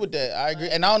agree with that. I agree,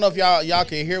 and I don't know if y'all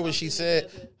can hear what she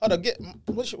said. Hold on,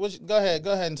 go ahead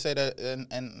and say that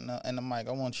in the mic.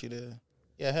 I want you to.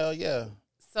 Yeah, hell yeah.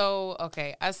 So,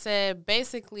 okay, I said,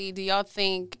 basically, do y'all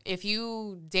think if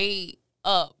you date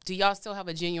up, do y'all still have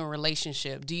a genuine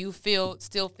relationship? Do you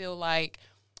still feel like,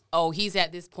 oh, he's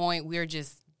at this point, we're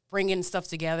just bringing stuff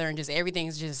together and just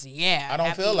everything's just I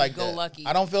don't feel like go that. lucky.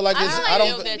 I don't feel like this. I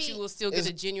don't feel that you will still get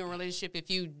a genuine relationship if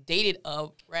you dated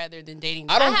up rather than dating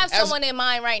down. I have someone in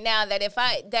mind right now that if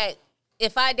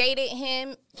I dated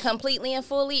him completely and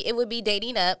fully, it would be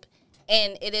dating up,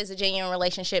 and it is a genuine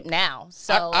relationship now.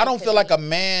 So I don't feel like a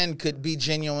man could be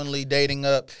genuinely dating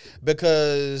up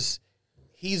because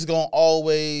he's gonna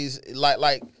always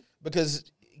like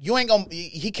because you ain't gonna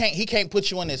he can't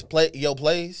put you in your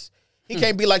place. He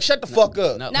can't be like, shut the fuck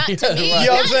up. No. not to me, You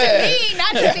know what I'm saying?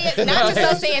 not to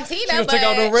so Santita, but Take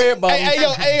out the red ball.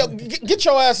 Hey, yo, get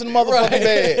your ass in the motherfucking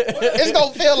bed. It's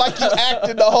gonna feel like you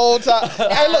acted the whole time.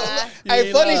 Hey, look,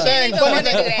 hey, funny thing.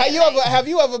 Have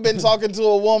you ever been talking to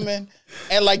a woman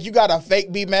and like you gotta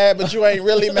fake be mad, but you ain't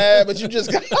really mad, but you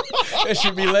just got That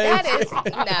should be lame.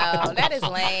 that is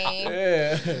lame.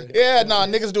 yeah, no,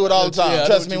 niggas do it all the time. Yeah, I know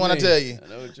Trust what me you when I mean. tell you. I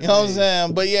know what you You know what I'm mean.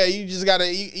 saying? But yeah, you just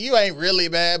gotta. You ain't really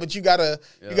mad, but you gotta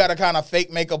kind of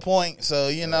fake make a point. So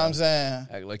you know what I'm saying?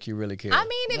 Act like you really care. I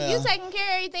mean, if you taking care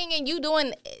of everything and you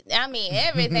doing,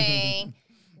 everything,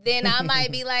 then I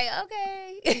might be like,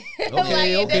 okay. Like,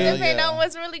 it depends on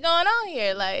what's really going on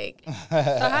here. Like, So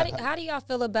how do y'all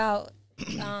feel about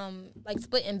like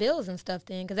splitting bills and stuff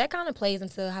then? Because that kind of plays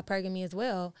into hypergamy as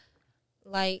well.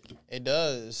 Like, It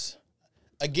does.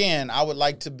 Again, I would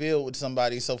like to build with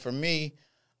somebody. So for me,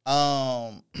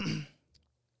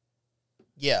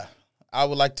 yeah, I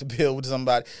would like to build with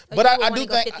somebody. So But you I would do wanna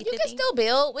go think 50-50? you can still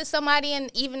build with somebody, and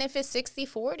even if it's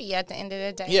 60-40 at the end of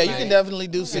the day. yeah, you can definitely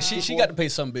do. She got to pay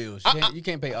some bills. You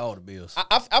can't pay all the bills.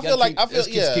 I feel like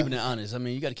just keeping it honest. I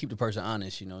mean, you got to keep the person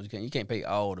honest. You know, you can't pay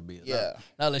all the bills. Yeah.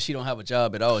 Not unless she don't have a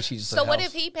job at all. She just So what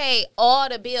if he pay all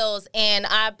the bills and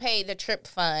I pay the trip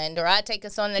fund, or I take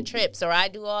us on the trips, or I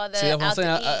do all the See, that's what I'm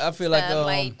out to saying. eat I feel like,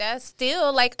 stuff? That's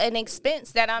still like an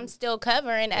expense that I'm still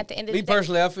covering at the end of Me the day.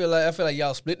 personally, I feel like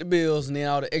y'all split the bills and then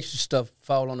all the extra stuff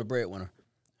fall on the breadwinner.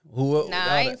 All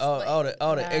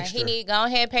the extra. He need to go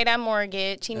ahead and pay that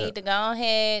mortgage. He need to go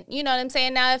ahead. You know what I'm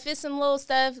saying? Now, if it's some little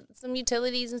stuff, some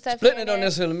utilities and stuff. Splitting here it don't and there,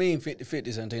 necessarily mean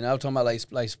 50-50, Santana. I was talking about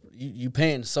like you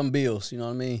paying some bills. You know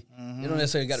what I mean? You don't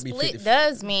necessarily got to be 50. split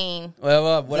does mean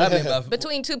Well, what I mean by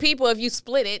between two people. If you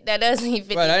split it, that does mean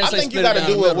 50. Right, I didn't I say think you split it got to down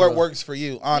do the what middle. works for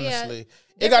you. Honestly, it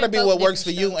Different got to be what folks, works for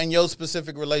different you and your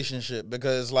specific relationship.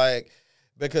 Because like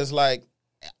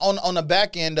on the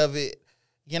back end of it,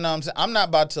 you know what I'm saying? I'm not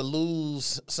about to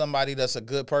lose somebody that's a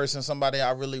good person, somebody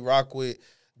I really rock with,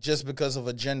 just because of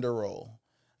a gender role.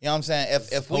 You know what I'm saying?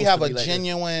 If we supposed have to a be like this.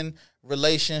 genuine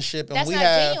relationship and That's we not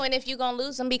have genuine if you're gonna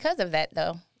lose them because of that,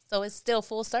 though. So it's still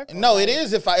full circle. no, it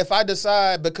is if I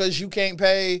decide because you can't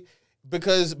pay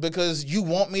because you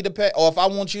want me to pay, or if I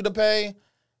want you to pay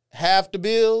half the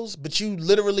bills, but you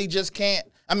literally just can't.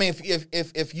 I mean,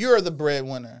 if you're the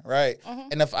breadwinner, right?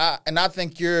 And I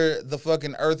think you're the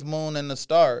fucking earth, moon, and the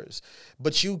stars,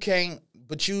 but you can't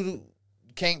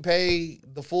pay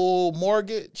the full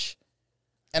mortgage,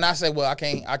 and I say, well, I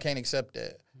can't accept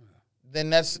that.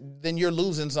 Then you're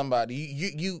losing somebody.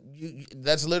 You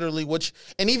that's literally what.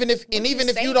 And even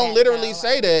if you don't literally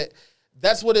say that,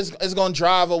 that's what is going to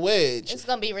drive a wedge. It's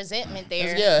gonna be resentment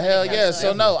there. Yeah, hell yeah.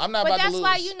 So no, I'm not But about to that's lose.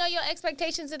 why you know your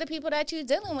expectations of the people that you're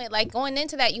dealing with. Like going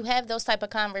into that, you have those type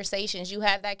of conversations. You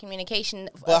have that communication.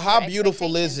 But of how your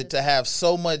beautiful is it expectations. to have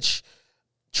so much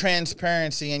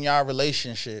transparency in y'all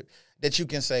relationship that you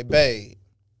can say, babe,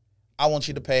 I want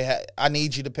you to pay. I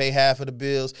need you to pay half of the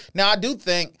bills. Now, I do.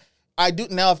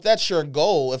 Now, if that's your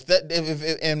goal, if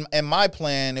in my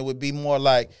plan, it would be more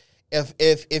like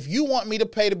if you want me to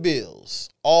pay the bills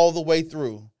all the way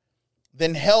through,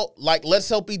 then let's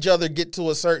help each other get to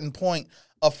a certain point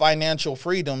of financial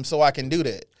freedom so I can do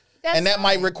that. And that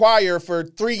might require for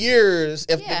 3 years.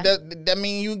 If that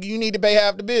mean you need to pay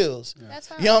half the bills. That's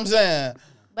fine. You know what I'm saying?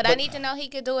 But I need to know he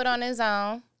could do it on his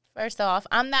own. First off,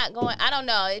 I'm not going. I don't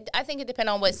know. I think it depends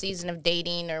on what season of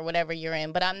dating or whatever you're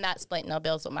in. But I'm not splitting no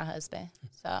bills with my husband.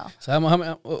 So how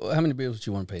many bills would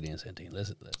you want to pay then, Santine?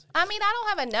 Let's. I mean, I don't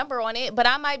have a number on it, but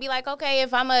I might be like, okay,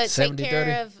 if I'm gonna take 70-30?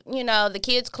 care of the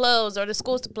kids' clothes or the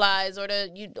school supplies or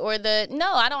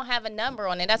no, I don't have a number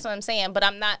on it. That's what I'm saying. But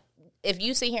I'm not. If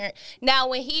you sit here now,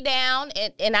 when he down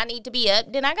and I need to be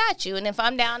up, then I got you. And if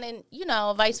I'm down, and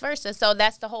vice versa. So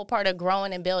that's the whole part of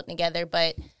growing and building together.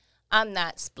 But I'm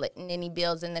not splitting any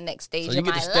bills in the next stage of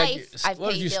my life.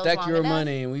 What if you stack your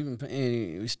money and we've been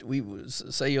paying? We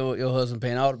say your husband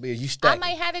paying all the bills. You stack. I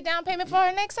might have a down payment for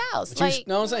our next house.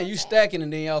 I'm saying you stacking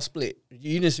and then y'all split.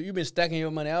 You've been stacking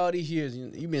your money all these years.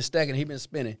 You've been stacking. He been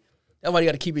spending. That's why you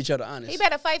got to keep each other honest. He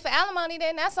better fight for alimony.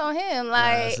 Then that's on him.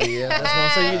 That's what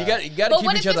I'm saying. You got to keep each other honest. But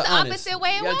what if it's the opposite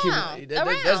way around?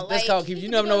 That's called keep. You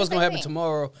never know what's gonna happen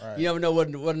tomorrow. Right. You never know what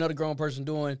another grown person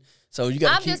doing. So you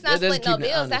got to keep. I'm just not splitting no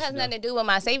bills. Honest, that has nothing to do with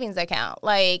my savings account.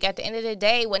 Like at the end of the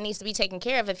day, what needs to be taken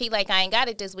care of. If he like I ain't got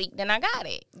it this week, then I got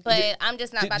it. But I'm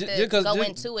just not about to go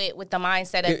into it with the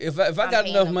mindset of if I got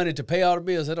enough money to pay all the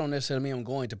bills, that don't necessarily mean I'm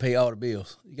going to pay all the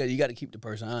bills. You got to keep the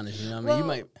person honest. You know what I mean? You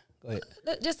might. Go ahead.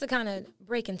 Just to kind of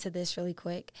break into this really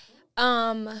quick.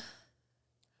 What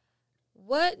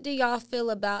do y'all feel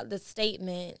about the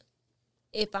statement,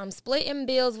 if I'm splitting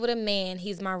bills with a man,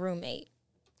 he's my roommate?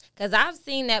 Because I've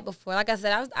seen that before. Like I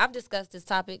said, I've discussed this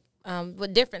topic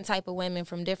with different type of women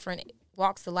from different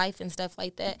walks of life and stuff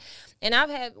like that. And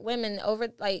I've had women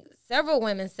several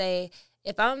women say,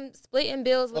 if I'm splitting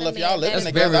bills with a man, y'all living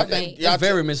together, I think that's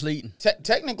very misleading.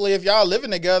 Technically, if y'all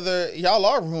living together, y'all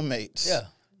are roommates. Yeah.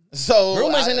 So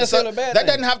roommates ain't necessarily a bad that thing.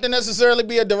 doesn't have to necessarily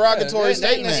be a derogatory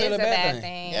statement. It is a bad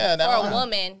thing. Yeah, for a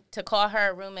woman to call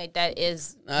her a roommate, that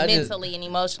is mentally and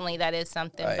emotionally, that is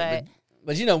something. Right,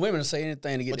 but women will say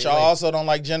anything to get. But y'all also don't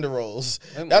like gender roles.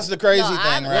 That's the crazy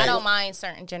thing, right? I don't mind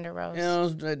certain gender roles.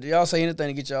 Y'all say anything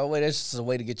to get y'all way. That's just a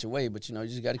way to get your way. But you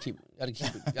just got to keep it honest.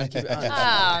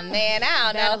 Oh man,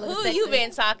 I don't know who you've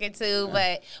been talking to,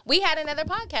 but we had another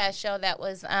podcast show that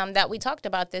was that we talked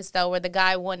about this though, where the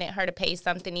guy wanted her to pay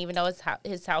something even though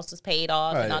his house was paid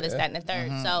off and all this, that, and the third.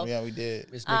 So yeah, we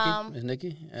did. Miss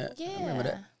Nikki, yeah. I remember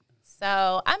that.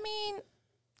 So I mean,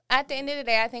 at the end of the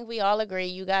day, I think we all agree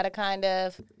you got to kind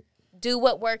of do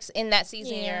what works in that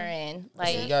season you're in.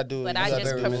 Like, you gotta do. But I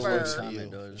just prefer.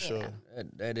 Sure.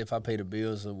 That if I pay the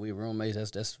bills or we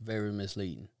roommates, that's very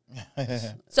misleading.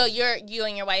 So you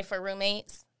and your wife are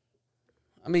roommates?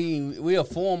 I mean, we are a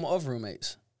form of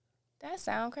roommates. That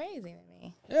sounds crazy to me.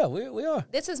 Yeah, we are.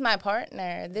 This is my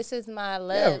partner. This is my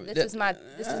love. This is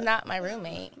not my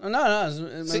roommate. No. I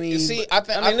mean,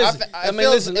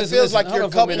 it feels like you're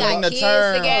coupling the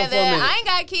term. Together. I ain't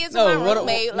got kids with my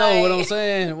roommate. What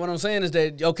I'm saying is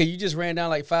that okay, you just ran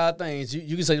down like 5 things.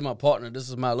 You can say to my partner, this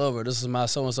is my lover, this is my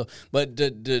so and so. But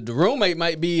the roommate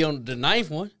might be on the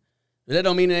 9th one. That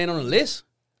don't mean it ain't on the list.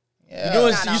 Yeah.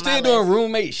 You still doing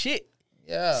roommate shit.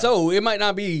 Yeah. So it might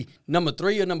not be number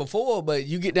 3 or number 4, but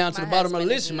you get down to the bottom of the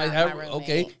list, you might have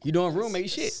you doing roommate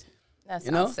shit. That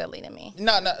sounds silly to me.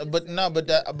 But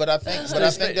I think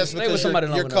that's because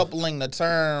you're coupling the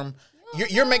term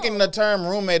you're making the term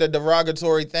roommate a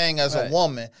derogatory thing as a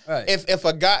woman. Right. If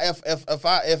a guy,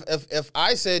 if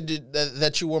I said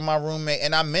that you were my roommate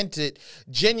and I meant it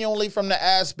genuinely from the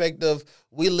aspect of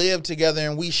we live together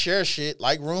and we share shit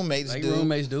like roommates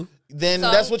do. Then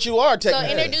that's what you are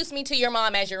technically. So introduce me to your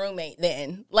mom as your roommate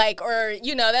then. Like, or,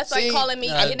 that's like calling me,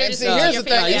 introduce me to here's your the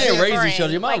thing. family You as didn't your raise friend. each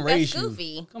other. Your mom like, raised that's you.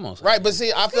 goofy. Come on, son. Right, but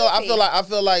see, I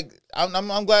feel like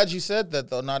I'm glad you said that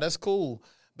though. No, that's cool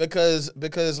because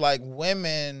like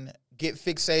women get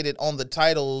fixated on the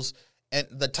titles and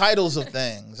the titles of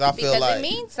things. I feel Because like it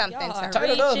means something to her.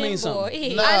 Title does mean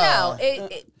something. Nah. I know.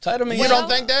 Title means You don't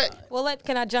think that? Well,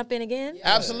 can I jump in again?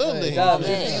 Absolutely.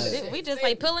 We just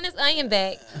like pulling this onion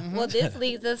back. Well, this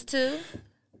leads us to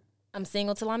I'm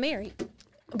single till I'm married.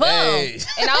 Boom. Hey.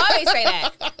 And I always say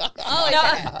that.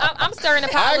 I'm stirring the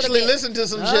pot I a little actually bit. listened to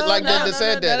some shit like that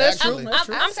said that. that's Actually, true.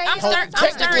 I'm stirring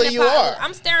Technically, the you pot. are.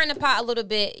 I'm stirring the pot a little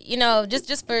bit,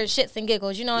 just for shits and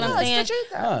giggles. You know what I'm saying?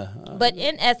 But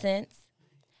in essence,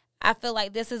 I feel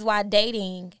like this is why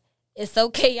dating is so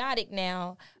chaotic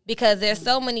now because there's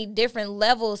so many different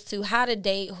levels to how to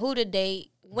date, who to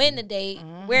date, when to date,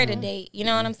 where to date. You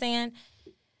know what I'm saying?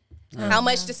 How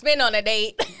much to spend on a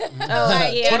date?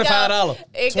 $25.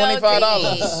 It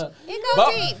 $25. It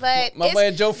go deep, but My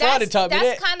man Joe Friday taught me that.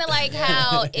 That's kind of like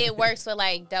how it works with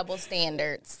like double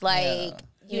standards. Like,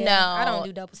 I don't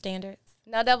do double standards.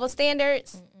 No double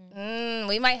standards.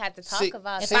 We might have to talk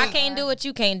about. If I can't do it,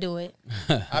 you can't do it.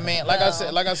 I mean, like I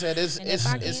said,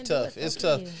 it's tough. It's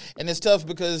tough, and it's tough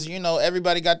because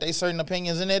everybody got their certain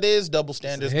opinions, and it is double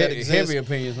standards that exist. Heavy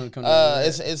opinions when it comes to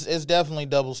that. It's definitely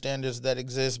double standards that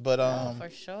exist, but for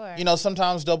sure.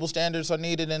 Sometimes double standards are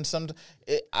needed, and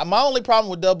my only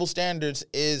problem with double standards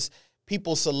is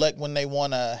people select when they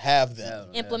want to have them.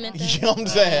 Implement them. You know what I'm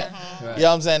saying? You know what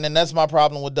I'm saying, and that's my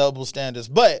problem with double standards,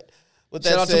 but. With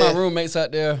that Shout out said, to my roommates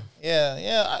out there.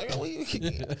 Yeah.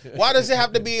 Why does it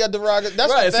have to be a derogatory?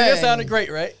 That's Right, the see, thing. that sounded great,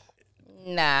 right?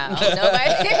 No, nobody.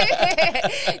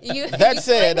 That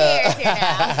said,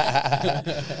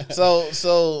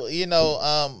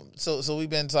 so we've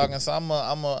been talking. So I'm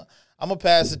a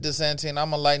pass it to Santina.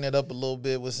 I'm gonna lighten it up a little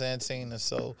bit with Santina.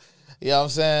 So. You know what I'm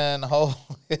saying?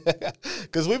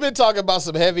 Because we've been talking about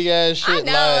some heavy ass shit.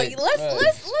 I know.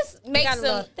 Let's make got a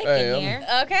little some. thick in here.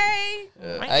 Okay.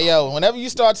 Hey yo, whenever you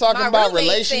start talking My about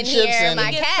roommates in relationships here, and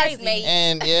my castmates.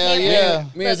 and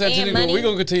Me and Santina, money. we're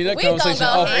going to continue that We gonna conversation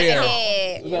go off air.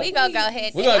 ahead. We gonna go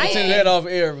ahead. We're going to continue that off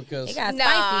air because... It got No, I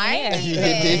spicy in ain't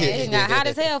here. even. It got hot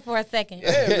as hell for a second.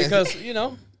 Yeah, because,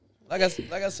 like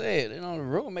I said, the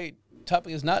roommate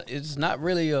topic is not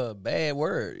really a bad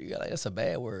word. That's a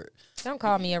bad word. Don't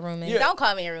call me a roommate. Yeah. Don't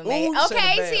call me a roommate. Ooh, you said a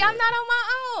Okay, bad see, I'm word. not on my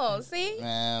own. See?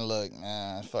 man, look,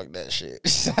 man, fuck that shit.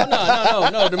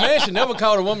 No. The man should never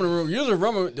call the woman a roommate.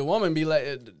 Usually, the woman be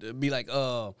like,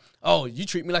 oh, you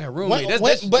treat me like a roommate.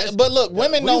 But look,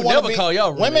 women we don't would want never to be. call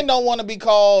y'all roommate. Women don't want to be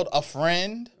called a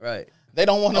friend. right. They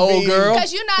don't want to Old be girl.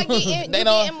 Because you're not getting, They you're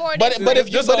don't. getting more But than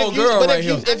if you This old girl right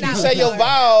here. if you say your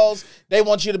vows, they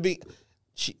want you to be.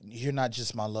 You're not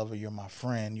just my lover. You're my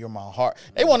friend. You're my heart.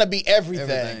 They want to be everything.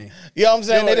 Everything. You know what I'm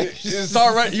saying? It's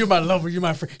all right. You're my lover. You're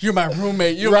my friend. You're my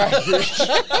roommate. You're Right. I'm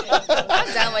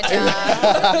done with y'all.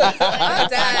 I'm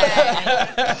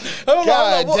done.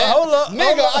 Hold up,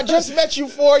 nigga. I just met you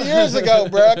 4 years ago,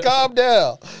 bro. Calm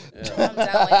down. I'm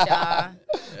done with y'all.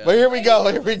 But here we go.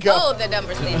 Here we go. Oh, the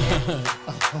number standard.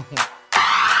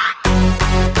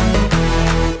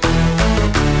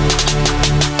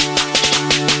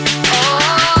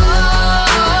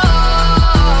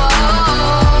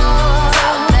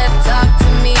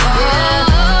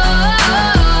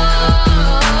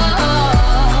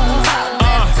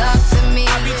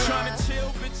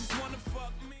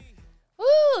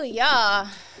 Woo, y'all.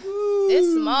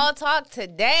 It's small talk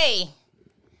today.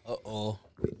 Uh-oh.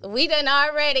 We done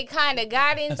already kind of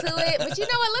got into it, but you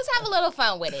know what? Let's have a little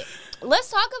fun with it. Let's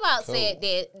talk about said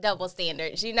double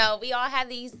standards. We all have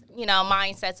these,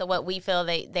 mindsets of what we feel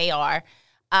they are.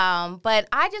 But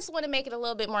I just want to make it a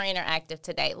little bit more interactive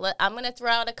today. I'm going to throw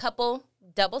out a couple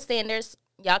double standards.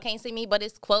 Y'all can't see me, but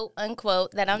it's quote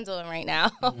unquote that I'm doing right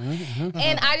now.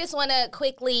 And I just want to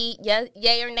quickly,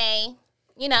 yay or nay,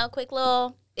 quick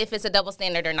little, if it's a double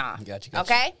standard or not. Gotcha.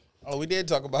 Okay? Oh, we did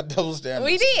talk about double standards.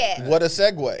 We did. What a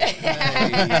segue.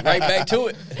 Right back to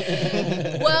it.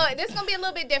 Well, this is going to be a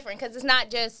little bit different because it's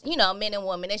not just, men and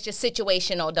women. It's just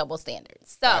situational double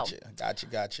standards. So,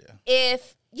 Gotcha.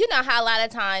 if, how a lot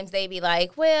of times they be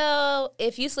like, well,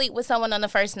 if you sleep with someone on the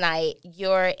first night,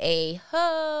 you're a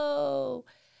hoe.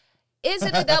 Is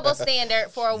it a double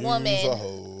standard for a woman? Use a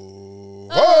hoe.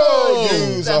 Oh,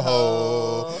 use a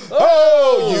hoe.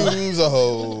 Oh, use a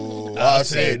hoe. I I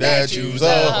said that you's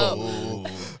a hoe.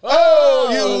 Oh,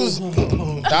 you's. All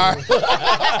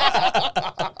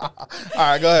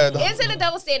right, go ahead. Is it a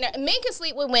double standard? Men can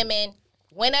sleep with women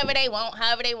whenever they want,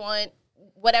 however they want,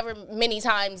 whatever many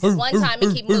times, one time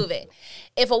and keep moving.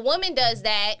 If a woman does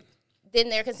that, then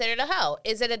they're considered a hoe.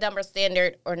 Is it a double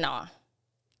standard or not?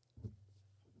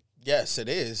 Yes, it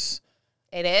is.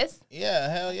 It is? Yeah,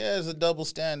 hell yeah, it's a double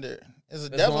standard. It's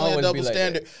gonna definitely a always double be like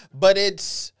standard, but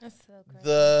it's That's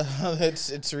so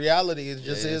crazy. it's reality. It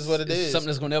just is what it it's is. Something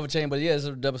that's gonna never change. But yeah, it's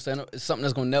a double standard. It's something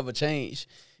that's gonna never change.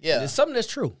 Yeah. And it's something that's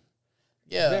true.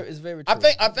 Yeah, It's very true.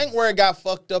 I think where it got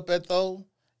fucked up at though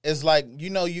is like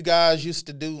you guys used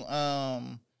to do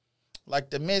like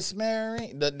the Miss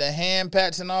Mary, the hand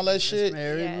pats and all that shit.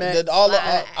 Mary, Yeah. Matt,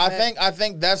 I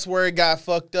think that's where it got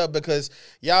fucked up because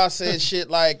y'all said shit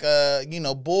like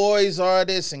boys are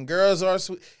this and girls are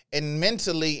sweet, and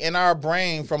mentally in our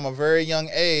brain from a very young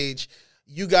age,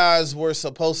 you guys were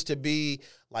supposed to be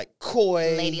like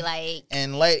coy, Ladylike.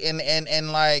 and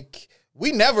like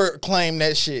we never claimed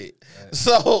that shit.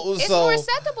 It's more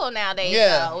acceptable nowadays,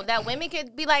 Yeah. though, that women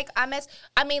could be like,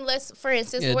 let's, for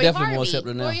instance, Yeah, Lori definitely more Harvey.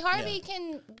 acceptable now. Lori Harvey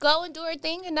can go and do her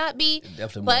thing and not be.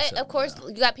 Definitely more But, of acceptable course, now.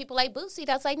 you got people like Boosie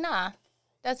that's like, nah,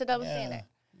 that's a double standard.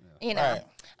 You know? Right.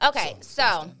 Okay,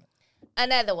 so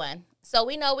another one. So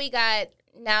we know we got,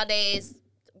 nowadays,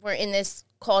 we're in this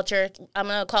culture. I'm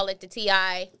going to call it the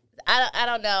TI. I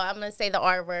don't know. I'm going to say the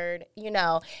R word.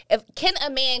 Can a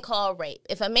man call rape?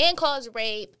 If a man calls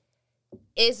rape,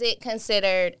 is it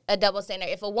considered a double standard?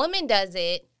 If a woman does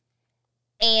it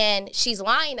and she's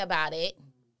lying about it,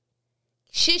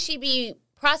 should she be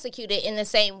prosecuted in the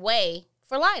same way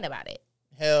for lying about it?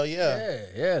 Hell yeah.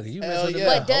 Yeah. You Hell mess with yeah.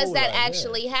 the But does whole that lot, yeah.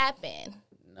 actually happen?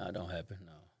 No, it don't happen.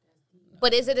 No.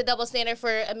 But is it a double standard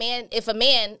for a man?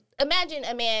 Imagine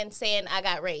a man saying, I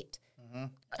got raped.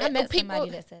 I met People-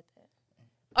 somebody that said that.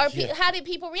 How did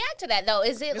people react to that, though?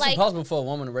 Is it It's like, impossible for a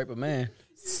woman to rape a man.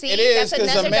 see, It is that's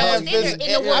because another a man. double standard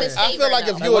in the woman's I favor, feel like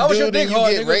though. if Like, you why a was your dude and dick you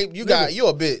hard, get nigga? raped, you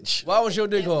a bitch. Why was your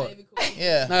dick hard?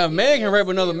 Yeah. Now, a man can rape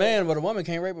another man, but a woman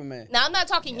can't rape a man. Now, I'm not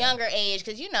talking younger age,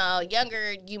 because,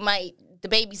 younger, you might, the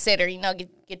babysitter,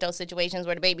 get those situations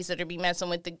where the babysitter be messing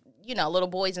with the, little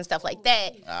boys and stuff like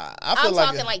that. I feel I'm like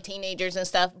talking like teenagers and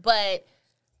stuff, but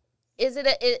is it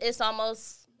it's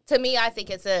almost, to me, I think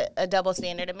it's a double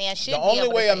standard. A man should the be only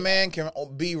able way to a say man can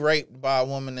be raped by a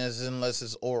woman is unless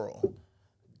it's oral.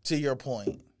 To your point,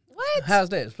 that. What? How's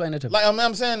that? Explain that to me. like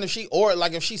I'm saying, if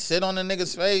she sit on a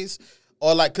nigga's face,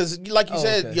 or like, cause like you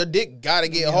said, okay. your dick gotta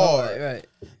get hard. Right.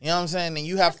 You know what I'm saying? And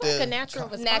you have It's like a to. natural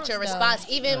response. Natural response.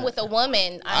 Even with a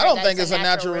woman, I don't think it's a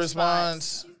natural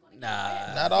response.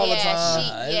 Nah. Not all the time.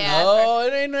 No,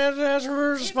 it ain't a natural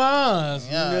response.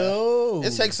 Yeah. No.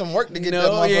 It takes some work to get that No,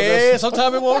 motherfucker. yeah.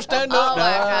 Sometimes it won't stand up. Oh, my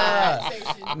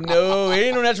Nah. No, it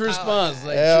ain't no natural response.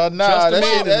 Like, Hell nah, trust the that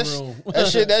man shit, in the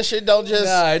room. that shit don't just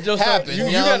Nah, it just happen. You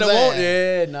know got what to I'm want.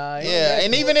 saying? Yeah, nah. Yeah,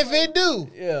 and even if it do,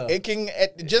 Yeah. it can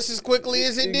just as quickly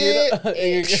as it You did.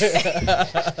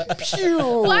 get- Pew.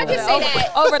 Well, I can say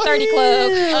that. Over 30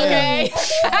 club.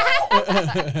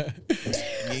 Okay.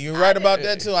 You're right about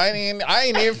that too. I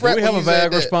ain't even fret. We have a when you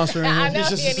said Viagra that. sponsor in I here. know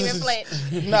he didn't even flinch.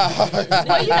 Nah. Well,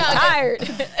 Tired.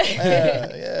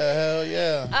 yeah, hell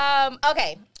yeah.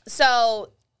 Okay, so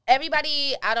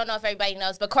everybody, I don't know if everybody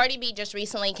knows, but Cardi B just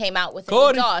recently came out with a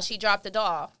Cardi. new doll. She dropped a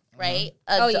doll, right?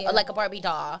 yeah. Like a Barbie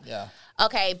doll. Yeah.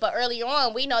 Okay, but earlier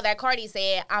on, we know that Cardi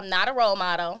said, I'm not a role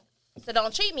model, so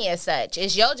don't treat me as such.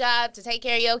 It's your job to take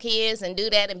care of your kids and do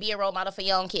that and be a role model for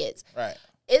your own kids. Right.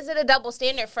 Is it a double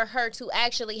standard for her to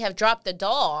actually have dropped a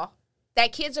doll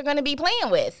that kids are going to be playing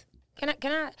with? Can I?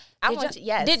 I did want y'all- you-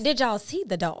 yes. Did y'all see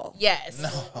the doll? Yes.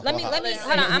 Let me hold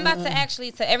on. I'm about to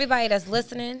actually, to everybody that's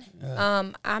listening,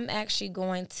 I'm actually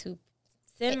going to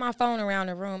send my phone around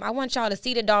the room. I want y'all to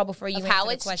see the doll before you Of answer how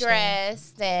the it's question.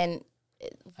 dressed and I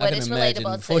what can it's imagine.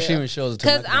 relatable Before to. she even shows it to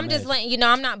me, Because I can I'm just imagine. letting you know,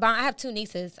 I'm not buying. I have 2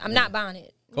 nieces. I'm not buying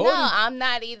it. No, I'm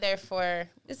not either for.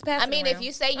 Just pass I it mean, around. if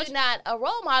you say you're not a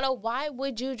role model, why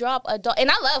would you drop a doll? And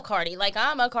I love Cardi. Like,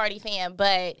 I'm a Cardi fan,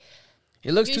 but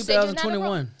It looks You said you're not a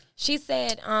 2021. She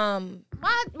said,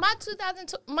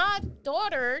 my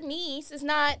daughter, niece, is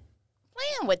not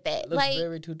playing with that. Looks Like,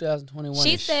 very 2021.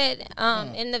 she said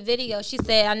in the video, she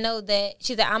said, I know that,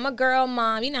 she said, I'm a girl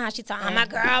mom. You know how she talk, I'm a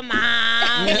girl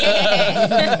mom.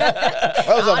 That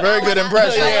was a very good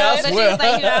impression. Yeah, I So she swear. was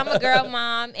like, I'm a girl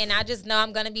mom, and I just know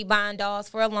I'm going to be buying dolls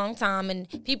for a long time, and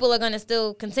people are going to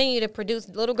still continue to produce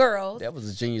little girls. That was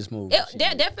a genius move.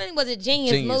 It definitely was a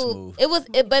genius Genius move. move. It was,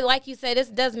 but like you said, this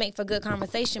does make for good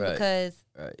conversation Right. because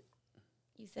Right.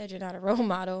 You said you're not a role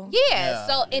model. Yeah.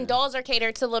 So and dolls are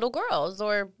catered to little girls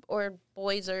or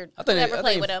boys or whoever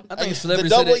play with them. I think the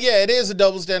celebrities double, say that- it is a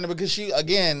double standard because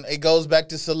it goes back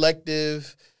to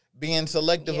being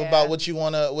selective about what you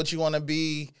wanna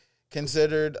be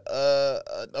considered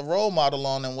a role model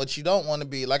on and what you don't want to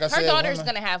be. Like I said, her daughter's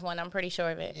gonna have one. I'm pretty sure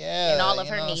of it. Yeah, and all of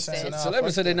you her know what I'm nieces. saying?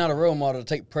 Celebrities say they're not a role model to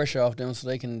take pressure off them so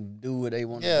they can do what they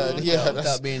want to do. Yeah,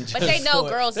 without being But they judged know for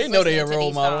it. girls They is know they're a listening to role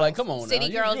these model. Like, songs. come on City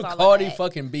now. girls You're all of Cardi that.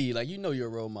 fucking B. Like, you know you're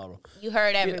a role model. You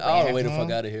heard everywhere. All the way the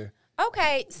fuck out of here.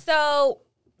 Okay, so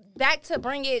back to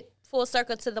bring it full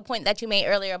circle to the point that you made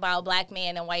earlier about black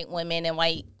men and white women and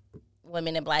white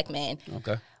women and black men.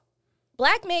 Okay.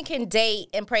 Black men can date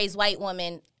and praise white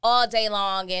women all day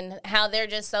long and how they're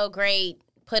just so great,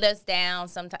 put us down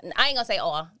sometimes. I ain't gonna say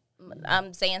all.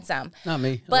 I'm saying some. Not me.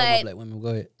 I love But my black women. Go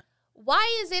ahead.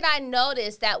 why is it I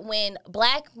noticed that when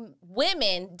black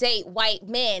women date white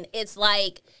men, it's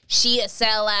like she a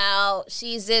sellout,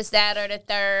 she's this, that, or the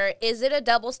third? Is it a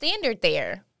double standard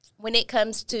there when it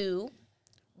comes to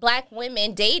black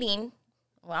women dating?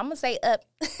 Well, I'm gonna say up.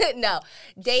 No,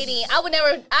 dating. I would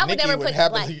never put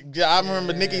black. I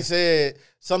remember Nikki said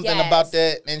something Yes. about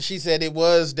that, and she said it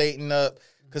was dating up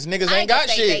because niggas I ain't got gonna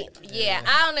say shit. Yeah,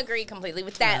 I don't agree completely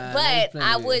with that, Nah, but there's plenty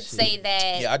I of would shit. say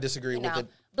that. Yeah, I disagree you with know, it.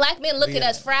 black men look at being-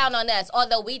 us, frown on us,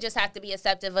 although we just have to be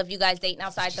acceptive of you guys dating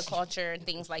outside the culture and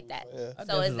things like that. So is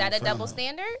definitely that a don't frown double on it.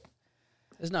 standard?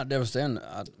 It's not devastating.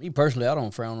 Me personally, I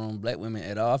don't frown on black women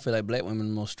at all. I feel like black women are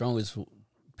the most strongest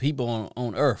people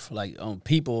on earth, like on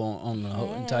people on the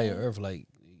whole entire earth, like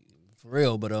for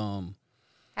real. But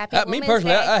Happy me Women's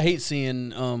personally, Day. I hate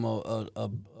seeing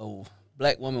a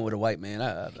black woman with a white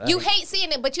man. You hate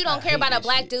seeing it, but you don't care hate about a that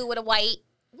black shit. dude with a white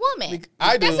woman.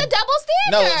 I do. That's a double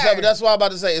No, standard. but that's why I'm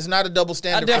about to say it's not a double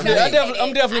standard. for me.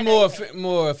 I'm definitely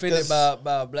more offended 'Cause-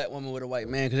 by a black woman with a white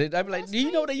man because I'd be like, do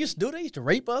you know what they used to do? They used to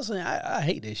rape us, and I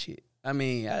hate that shit. I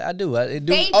mean, I do. I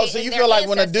do. They- Oh, so you Their feel like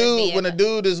when a ancestors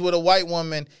dude is with a white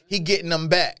woman, he getting them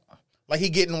back. Like he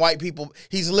getting white people.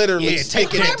 He's literally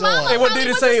sticking it to mama them. Hey, what probably did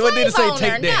it was say? a What did it say? slave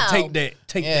Take owner. that. No. Take that.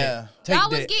 Take Yeah. that. Take Y'all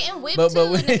that. was getting whipped But too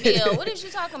in the when- field. What is you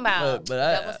talking about?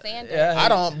 But double standard. I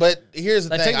don't. But here's the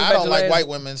Like, thing: take me I back don't to like last- white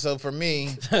women. So for me,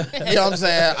 you know what I'm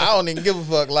saying? I don't even give a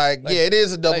fuck. Like yeah, it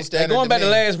is a double Like, standard. going back to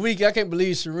me. last week, I can't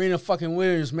believe Serena fucking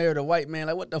Williams married a white man.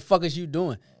 Like, what the fuck is you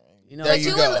doing? You know, There But you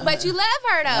you, go. but you love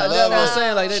her though. I love that's what her. I'm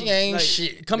saying. Like, that, She ain't like,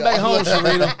 shit. Come back home,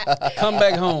 Serena. Come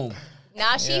back home.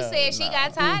 Now she said she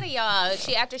got tired of y'all.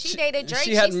 After she dated Drake,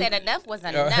 she had- said enough was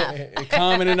enough.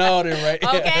 Common and all that,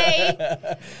 right? Okay.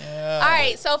 All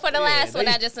right. So for the last one,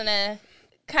 I just wanna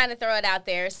kind of throw it out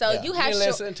there. So you have Yeah, let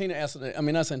short Santina answer that. I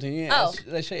mean, not Santina. Yeah, Oh.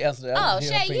 let Shay answer that. Oh, I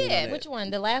hear her Shay, opinion yeah. on that. Which one?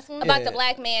 The last one? about Yeah. the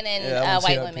black man and Yeah, I want to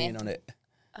see white her opinion women.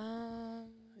 on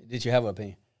that. Did you have an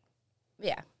opinion?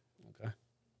 Yeah. Okay.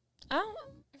 I don't.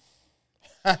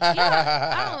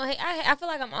 Yeah, I feel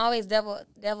like I'm always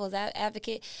devil's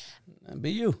advocate.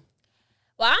 Be you.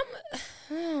 Well,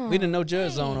 We didn't know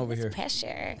judge zone over it's here.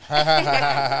 pressure.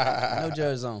 No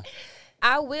judge zone.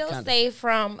 I will Kinda. say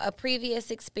from a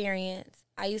previous experience,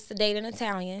 I used to date an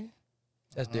Italian,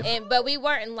 That's different. but we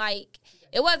weren't like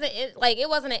it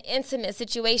wasn't an intimate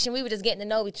situation. We were just getting to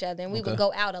know each other, and we would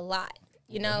go out a lot,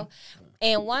 you know.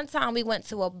 And one time we went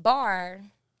to a bar,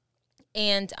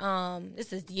 and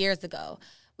this is years ago.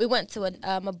 We went to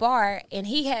a bar, and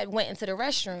he had went into the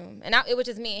restroom, and it was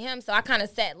just me and him. So I kind of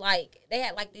sat they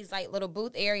had like these like little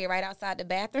booth area right outside the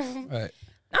bathroom. Right.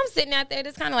 I'm sitting out there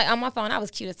just kind of like on my phone. I was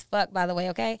cute as fuck, by the way,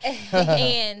 okay?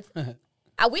 And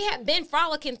we had been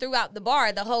frolicking throughout the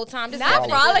bar the whole time. Just Not having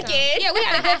a good time. frolicking. Yeah, we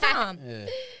had a good time.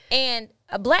 And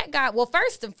a black guy, well,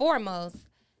 first and foremost,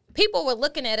 people were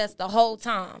looking at us the whole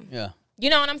time. Yeah. You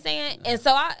know what I'm saying? And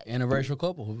so Interracial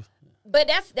couple. but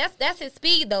that's his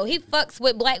speed though. He fucks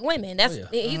with black women. That's Oh,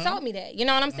 yeah. he told me that. You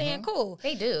know what I'm saying? Cool.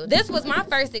 They do. This was my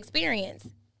first experience.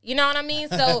 You know what I mean?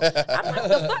 So I'm like, what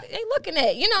the fuck they looking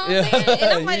at? You know what I'm Yeah. saying? And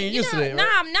I'm You like, ain't you used to know, that,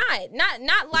 nah, right? I'm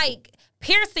not like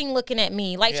piercing looking at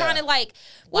me, like trying to like.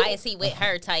 Why is he with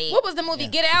her type? What was the movie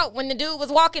Get Out when the dude was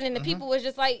walking and the people was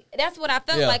just like, that's what I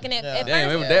felt Yeah. like. And at Damn,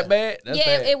 first, it was that bad? That's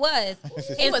yeah, bad. it was.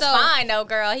 He was fine though,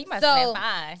 girl. He must have been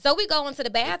fine. So we go into the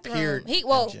bathroom. Appeared- He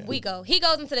go. He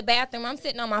goes into the bathroom. I'm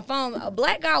sitting on my phone. A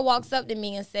black guy walks up to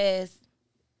me and says,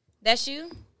 "That's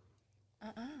you."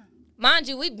 Mind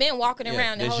you, we've been walking Yeah,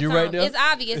 around the that's whole you time. right there? It's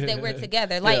obvious that we're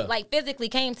together. Yeah. Like physically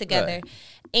came together. Right.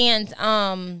 And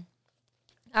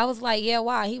I was like, "Yeah,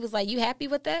 why?" He was like, "You happy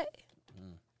with that?"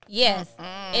 Yes.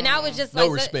 And I was just No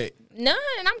like, respect. None.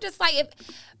 And I'm just like,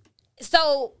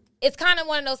 so it's kind of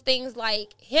one of those things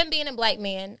like him being a black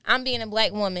man, I'm being a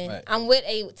black woman. Right. I'm with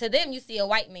to them, you see a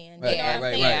white man. Right, You know what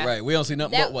I'm saying? right. We don't see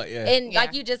nothing but white. Yeah. And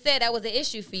like you just said, that was an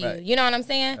issue for you. Right. You know what I'm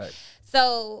saying? Right.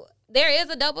 So there is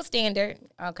a double standard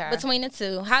Okay. between the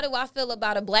two. How do I feel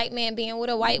about a black man being with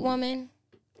a white woman?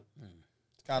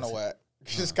 It's kind of whack.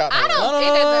 It's kind I of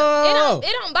don't.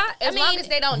 It don't bother. As long as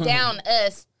they don't down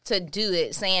us to do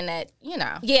it, saying that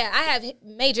Yeah, I have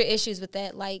major issues with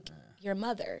that. Like your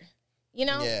mother, you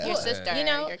know, Yeah. your sister, you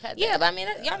know, your cousin. yeah. But I mean,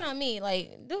 y'all know me.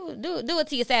 Like, do it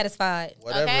till you're satisfied.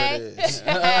 whatever Okay. it is.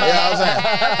 Yeah, I'm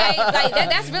saying. Okay, like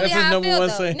that's really That's his how I number feel. one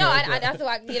Though. saying. No, that's who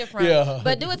I can get it from. Yeah.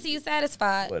 But do it till you're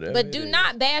satisfied. Whatever But it do is.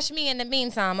 not bash me in the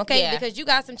meantime, okay? Yeah. Because you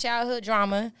got some childhood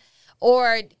drama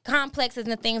or complexes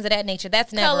and things of that nature.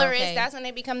 That's never colorist. okay. That's when they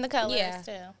become the colorist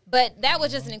Yeah. too. But that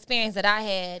was just an experience that I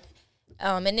had,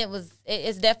 and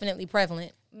it's definitely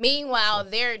prevalent. Meanwhile,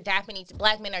 they're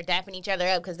black men are dapping each other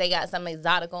up because they got some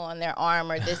exotical on their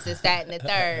arm or this, that, and the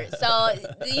third. So,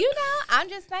 I'm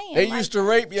just saying. They like, used to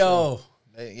rape y'all.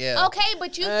 Yeah. okay,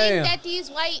 but you Damn. think that these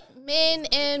white men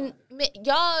and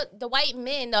y'all, the white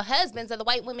men, the husbands of the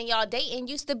white women y'all dating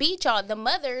used to beat y'all. The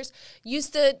mothers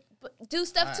used to do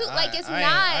stuff too. Like, it's not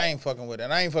I ain't fucking with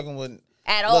it. I ain't fucking with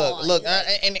at all. Look, I'm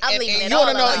and leaving it you all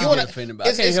want to know? alone. You want I get offended by it.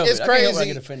 I can't help It's it. I can't help it. I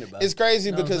crazy. get offended by it. It's crazy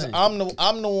You know what because I'm saying?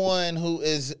 I'm the one who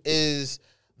is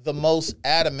the most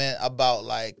adamant about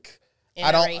like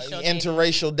I don't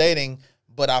interracial dating,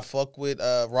 but I fuck with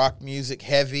rock music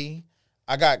heavy.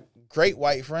 I got great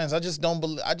white friends. I just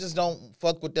don't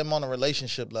fuck with them on a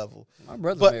relationship level. My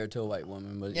brother's But- married to a white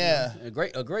woman, but Yeah. a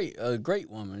great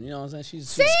woman. You know what I'm saying? She's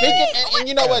Speaking and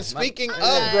you know what? Yeah, Speaking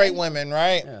my- of great women,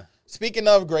 right? Yeah. Speaking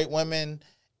of great women,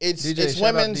 it's shout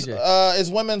out DJ. it's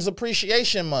Women's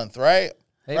Appreciation Month, right?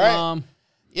 Hey, right? Mom.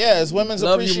 Yeah, it's Women's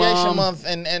Love you, Appreciation Mom. Month,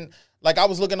 and like I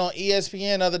was looking on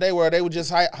ESPN the other day where they were just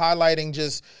highlighting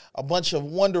just a bunch of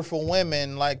wonderful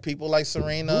women, like people like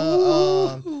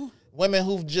Serena, women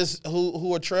who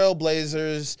are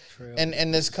trailblazers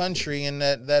in this country and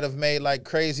that have made like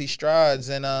crazy strides,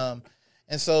 and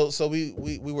so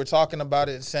we were talking about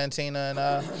it, Santina and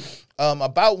I,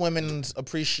 about Women's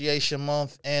Appreciation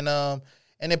Month, and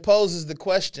it poses the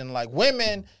question like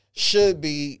women should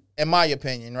be, in my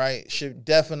opinion, right, should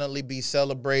definitely be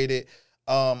celebrated.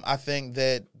 I think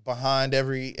that behind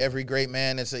every great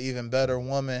man is an even better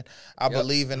woman. I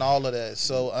believe in all of that.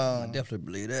 So I definitely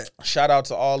believe that. shout out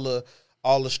to all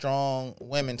the strong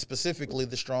women, specifically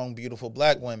the strong, beautiful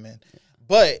black women.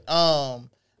 But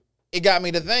it got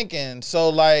me to thinking. So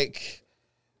like,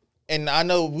 and I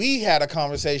know we had a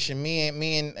conversation. Me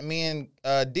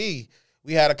and D,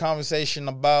 we had a conversation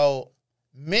about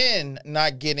men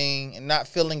not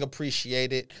feeling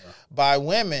appreciated by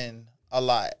women a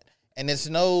lot. And it's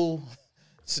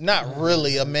not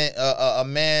really a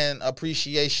man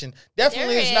appreciation.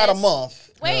 Definitely, There it's not a is. month.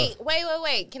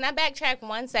 Wait. Can I backtrack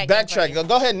 1 second? for Backtrack. you?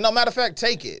 Go ahead. No, matter of fact,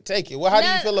 take it. Well, how do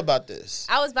you No. feel about this?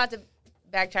 I was about to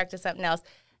backtrack to something else.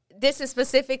 This is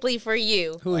specifically for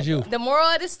you. Who is you? The moral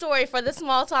of the story for the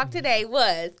small talk today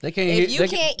was They can't. if hear, you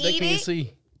they can't they eat can't it,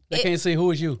 see. They can't see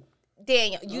who is you.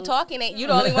 Daniel, you talking it. You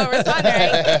the only one responding,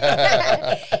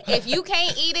 right? If you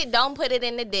can't eat it, don't put it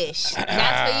in the dish.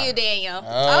 That's for you, Daniel.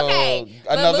 Oh, Okay,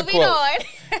 but another moving quote.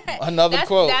 on. Another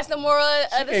quote. That's the moral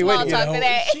of the Can't wait small to get talk home.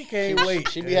 today. She can't wait.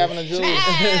 She be having a Julie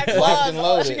Yeah, locked and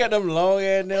loaded. She got them long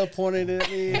ass nails pointed at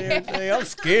me and everything. I'm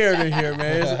scared in here,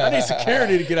 man. I need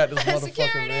security to get out this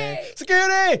motherfucker, man.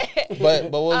 Security. But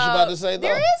what was you about to say though?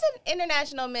 There is an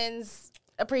International Men's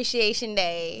Appreciation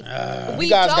Day. You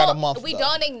guys got a month, We though.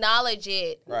 don't acknowledge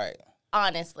it, Right.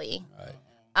 honestly.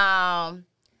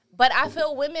 But I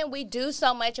feel women, we do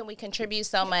so much and we contribute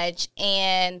so much,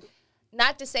 and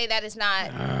not to say that it's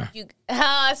not you.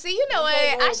 See, you know what?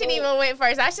 I shouldn't even went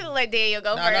first. I should have let Daniel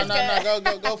go first.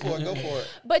 No. Go for it. Go for it.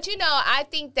 But I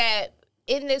think that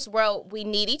in this world we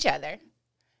need each other.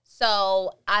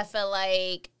 So I feel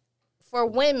like for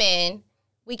women,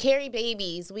 we carry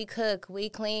babies, we cook, we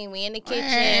clean, we in the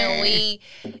kitchen, we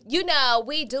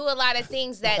do a lot of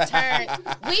things that turn.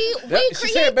 We She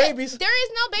create. said babies. There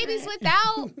is no babies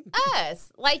without us.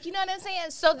 Like, you know what I'm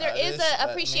saying? So there is is- an I mean,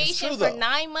 it's appreciation true, for though.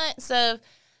 9 months of.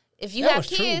 If you That have was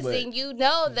true, kids, but- then you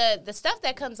know the stuff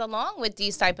that comes along with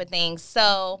these type of things.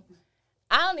 So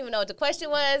I don't even know what the question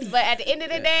was, but at the end of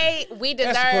the day, we Ask the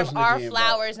deserve question our again,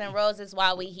 flowers and roses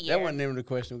while we here. That wasn't even the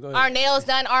question. Go ahead. Our nails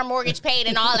done, our mortgage paid,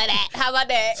 and all of that. How about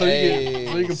that? So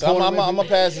you can So point I'm them gonna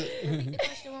pass it.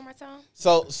 Question one more time.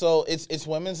 So it's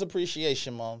Women's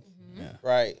Appreciation Month,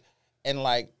 right?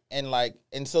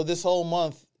 And so this whole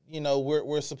month,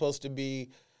 we're supposed to be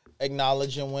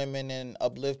acknowledging women and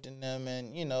uplifting them,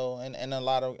 and and a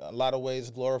lot of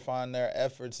ways glorifying their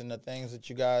efforts and the things that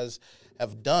you guys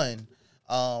have done,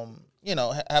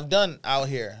 have done out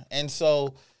here. And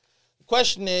so, the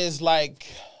question is like,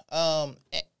 how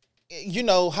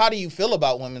do you feel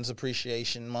about Women's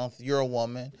Appreciation Month? You're a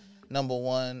woman, number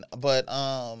one, but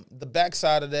the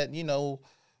backside of that,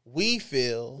 we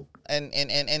feel,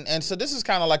 and so this is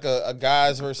kind of like a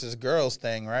guys versus girls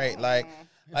thing, right? Like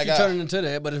you're turning into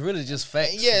that, but it's really just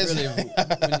facts. Yeah,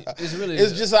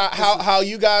 it's just how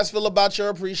you guys feel about your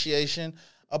appreciation,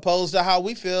 opposed to how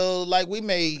we feel like we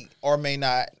may or may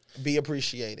not be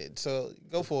appreciated. So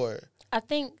go for it. I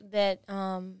think that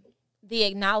the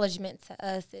acknowledgement to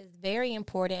us is very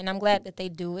important, and I'm glad that they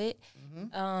do it.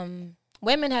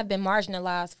 Women have been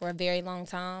marginalized for a very long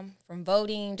time, from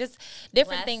voting, just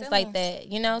different things like that,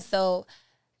 So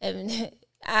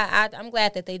I'm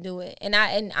glad that they do it. And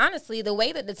honestly, the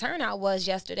way that the turnout was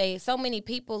yesterday, so many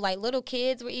people, like little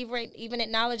kids, were even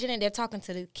acknowledging it. They're talking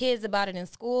to the kids about it in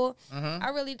school. I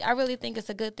really think it's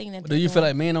a good thing. Do you feel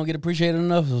like men don't get appreciated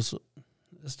enough?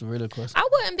 That's the real question. I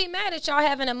wouldn't be mad at y'all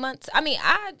having a month. I mean,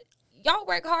 y'all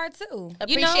work hard too.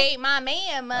 Appreciate my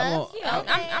man month.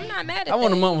 I'm not mad at that. I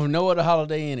want a month with no other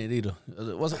holiday in it either.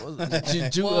 What's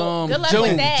it? June. Good luck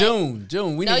with that.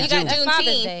 June. We need you got June.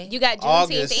 Juneteenth. You got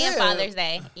Juneteenth and Father's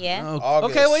Day. Yeah.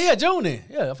 Okay, well, yeah, June then.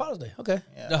 Yeah, Father's Day. Okay.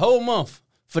 Yeah. The whole month.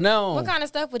 For now on. What kind of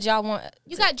stuff would y'all want?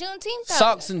 You got Juneteenth.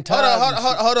 Socks and ties.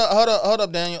 Hold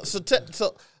up, Daniel.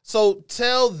 So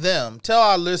tell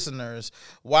our listeners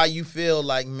why you feel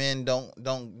like men don't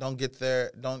get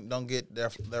their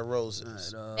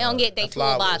roses. They don't get their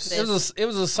toolboxes. It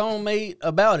was a song made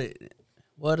about it.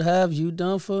 What have you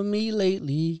done for me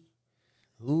lately?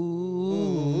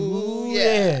 Ooh,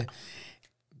 yeah.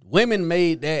 Women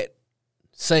made that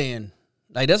saying.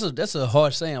 Like that's a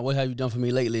harsh saying. What have you done for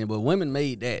me lately? But women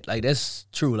made that. Like that's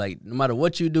true. Like no matter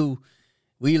what you do,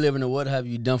 we live in a what have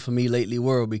you done for me lately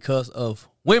world because of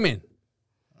women.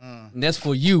 And that's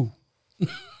for you.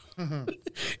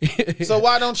 So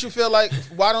why don't you feel like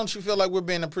we're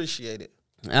being appreciated?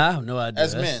 I have no idea.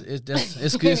 As men,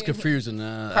 it's confusing.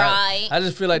 Pride. I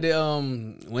just feel like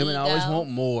women always want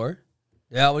more.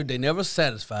 They never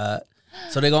satisfied,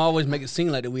 so they gonna always make it seem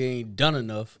like that we ain't done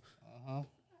enough.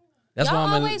 That's Y'all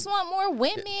why always want more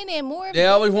women and more. They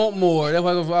always want more. That's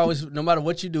why always, no matter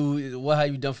what you do, what have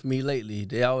you done for me lately?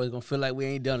 They always gonna feel like we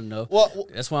ain't done enough. Well,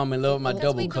 that's why I'm in love with my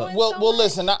double cup. Well,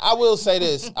 listen. I will say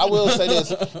this.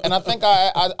 And I think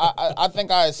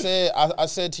I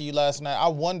said to you last night. I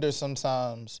wonder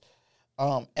sometimes,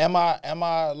 am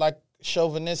I like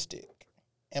chauvinistic?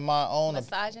 Am I on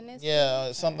misogynistic?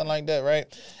 Yeah, something like that, right?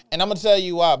 And I'm gonna tell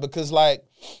you why. Because like,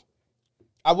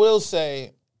 I will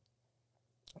say,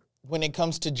 when it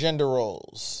comes to gender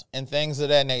roles and things of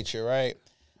that nature, right?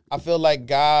 I feel like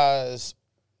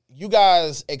you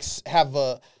guys have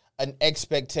an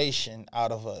expectation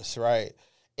out of us, right?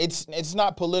 It's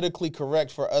not politically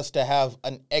correct for us to have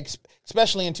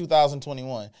especially in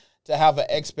 2021, to have an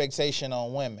expectation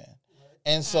on women,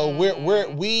 and so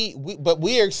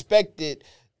we're expected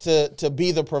to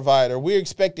be the provider. We're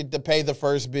expected to pay the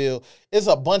first bill. It's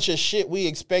a bunch of shit we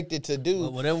expected to do.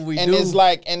 Well, whatever we and do, we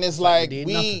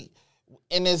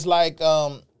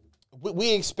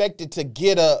expected to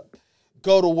get up,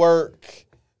 go to work,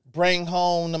 bring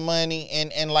home the money,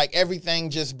 and like everything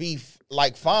just be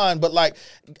like fine. But like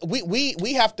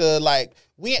we have to like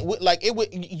we like it would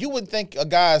you would think a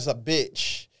guy's a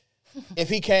bitch if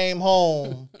he came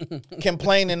home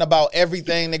complaining about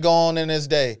everything that go on in his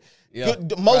day. Yeah,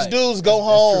 most dudes go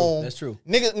home. That's true.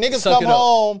 Niggas come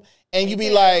home and you be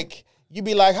like,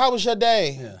 how was your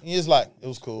day? Yeah. And he's like, it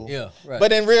was cool. Yeah, right.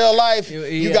 But in real life,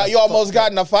 you almost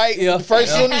got in a fight. Yeah.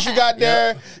 Soon as you got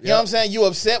there, you know what I'm saying? You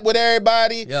upset with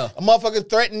everybody. Yeah. A motherfucker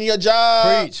threatening your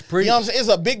job. Preach. You know what I'm saying? It's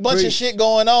a big bunch of shit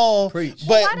going on. Preach.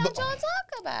 But why don't y'all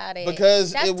talk about it?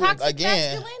 Because that's it was, toxic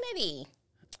again, masculinity.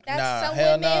 Nah, That's so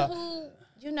hell women nah. who,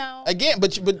 you know, again,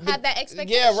 but have that expectation.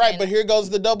 Yeah, right. But here goes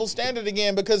the double standard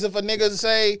again. Because if a nigga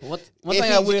say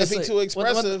if he too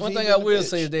expressive, one thing I will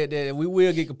say is that we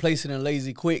will get complacent and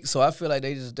lazy quick. So I feel like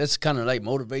that's kind of like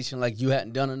motivation. Like you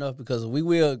hadn't done enough, because we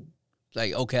will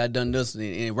like, okay, I done this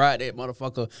and ride that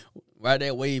motherfucker. Ride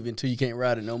that wave until you can't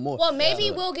ride it no more. Well,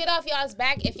 maybe we'll get off y'all's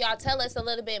back if y'all tell us a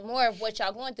little bit more of what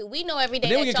y'all going through. We know every day.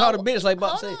 But then we get called a bitch, like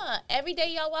Bob said. Every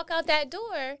day y'all walk out that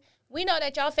door, We know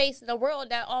that y'all facing the world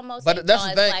that almost But ain't that's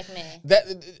y'all the as thing. black men.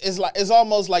 That it's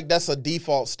almost like that's a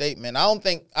default statement.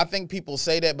 I think people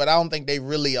say that, but I don't think they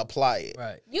really apply it.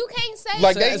 Right. You can't say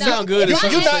Like It sound good. You, It's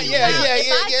you not, something- yeah.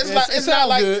 If I- It's not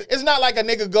like good. it's not like a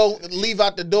nigga go leave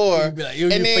out the door, You be like,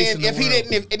 you're and then facing the if he world.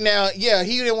 didn't,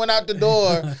 he didn't went out the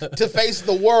door to face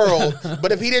the world.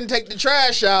 But if he didn't take the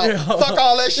trash out, fuck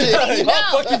all that shit.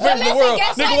 Fuck you facing the listen, world.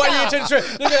 guess Nigga, what, why you ain't though? taking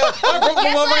the trash? Nigga, I broke my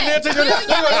Guess mom right there. what? Take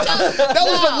the That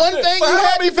was the one thing you How had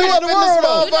about to me do facing up the in this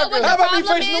world? You know what motherfucker. the How about me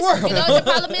problem facing is? the world? You know what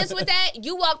the problem is with that?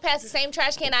 You walk past the same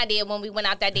trash can I did when we went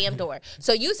out that damn door.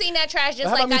 So you seen that trash just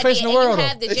How like about me I did, facing and the world, you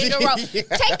have the ginger roll. Yeah.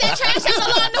 Take that trash out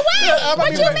along the way. How about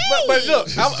What me you fa- mean? But look,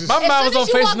 my As mind was soon on as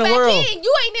you facing walk the back world. in,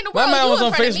 you ain't in the My world. mind You was in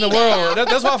on front of facing the me world. now.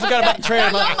 That's why I forgot about the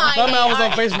trash. Your mind My mind was on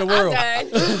ain't facing the world.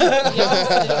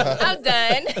 I'm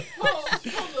done.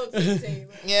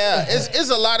 Yeah, it's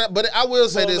a lot of, but I will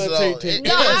say this though,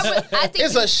 No, I think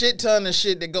it's a shit ton of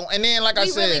shit that go, and then like I we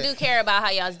said, really do care about how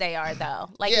y'all's day are, though.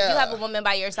 Like, if Yeah. you have a woman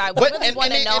by your side, we really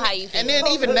want to know how you feel. And then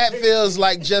even that feels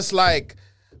like just like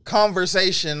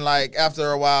conversation. Like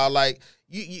after a while, like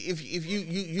if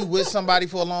you with somebody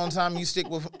for a long time, you stick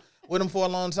with them for a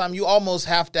long time. You almost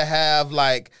have to have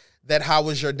like that. How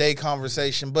was your day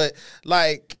conversation? But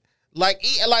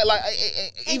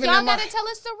even y'all in my gotta tell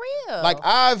us the real. like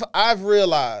I've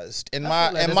realized in I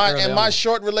feel like my that's early in my on.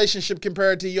 short relationship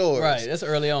compared to yours, Right, that's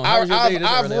early on. How was your day? That's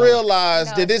I've early on. realized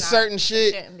No, that it's there's not. certain It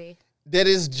shit shouldn't be. that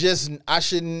is just I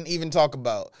shouldn't even talk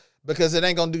about because it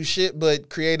ain't gonna do shit but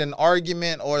create an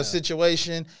argument or a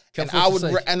situation, and Careful I what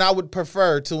would you say. and I would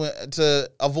prefer to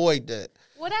avoid that.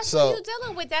 Well, that's So- what you're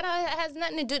dealing with. That has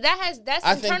nothing to do. That's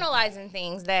I think- internalizing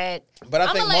things that. But I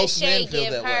I'm think gonna let most Shay men feel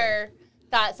give that way. her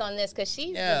thoughts on this because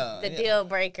she's Yeah, the yeah. deal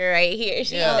breaker right here.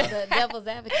 She's Yeah. The devil's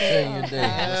advocate. Saying your day.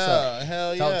 What's up? Yeah,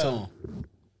 hell Talk yeah. to him.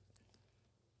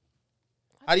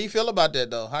 How do you feel about that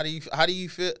though? How do you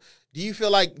feel? Do you feel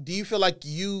like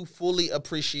you fully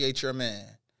appreciate your man?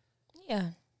 Yeah,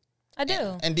 I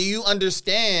do. And do you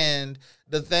understand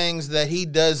the things that he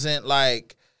doesn't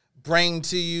like bring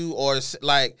to you or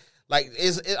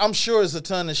I'm sure there's a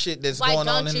ton of shit that's Why going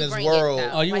on don't in you this bring it, world. though?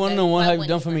 Oh, you Like want to a- know one why how you wouldn't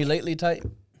done you for me bring it? lately type?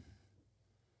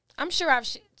 I'm sure I've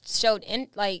showed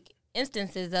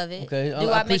instances of it. Okay, Do I I make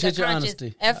a appreciate your conscious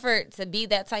honesty. effort to be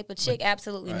that type of chick?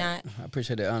 Absolutely not. I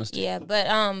appreciate that honesty. Yeah, but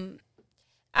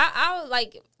I'll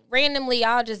like randomly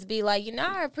I'll just be like,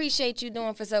 I appreciate you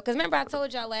doing for so. Because remember I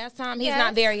told y'all last time he's not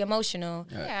Yes. very emotional,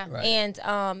 Yeah. Right.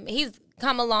 and he's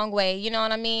come a long way. You know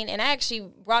what I mean? And I actually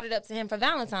brought it up to him for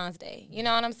Valentine's Day. You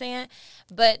know what I'm saying?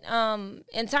 But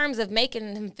in terms of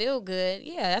making him feel good,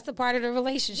 yeah, that's a part of the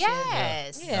relationship.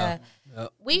 Yes. Yeah.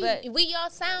 We But- y'all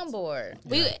soundboard.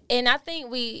 And I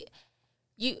think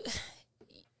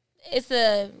it's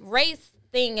a race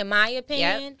thing in my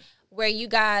opinion, where you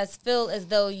guys feel as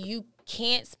though you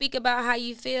can't speak about how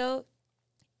you feel,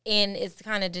 and it's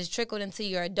kind of just trickled into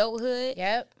your adulthood.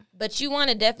 Yep. But you want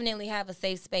to definitely have a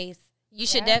safe space. You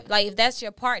should like if that's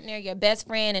your partner, your best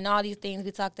friend, and all these things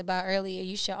we talked about earlier,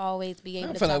 you should always be able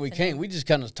I to feel talk like we to can't. them. We just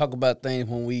kind of talk about things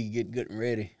when we get good and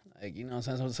ready. Like, you know what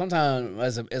I'm saying? So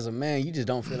sometimes as a man, you just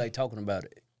don't feel like talking about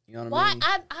it. You know what I Why? mean?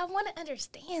 I want to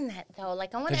understand that though.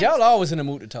 Like I want Because to. y'all always in the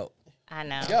mood to talk. I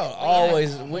know. Y'all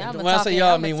always, when I'm a I say talking- y'all,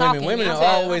 I I'm a mean talking women. Women man.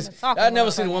 are always, I'm a talking I've never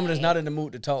seen a motherfucker. woman that's not in the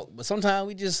mood to talk. But sometimes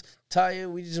we just tired.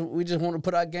 We just want to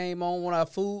put our game on, want our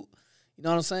food. You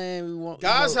know what I'm saying? We want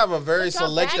Guys have a very I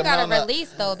select gotta amount of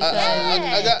release though because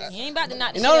I got- you ain't about to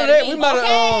knock the And shit not out only that, of me. we might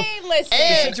have Hey, listen.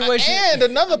 and, situation- and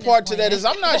another part to that is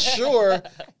I'm not sure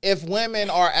if women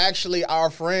are actually our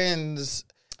friends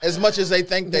as much as they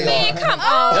think they are. Come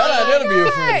on. y'all not there to be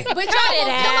a friend. But y'all Cut it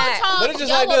will out. pillow talk. But it's just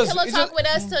y'all like will this. pillow It's talk just- with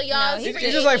us till y'all.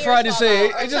 It's just like Friday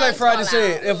said. It's just like Friday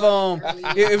said.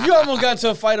 If you almost got into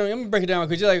a fight on, let me break it down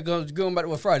because just like going back to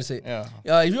what Friday said.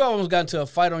 Yeah. If you almost got into a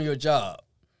fight on your job,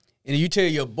 and you tell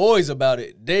your boys about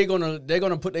it, they're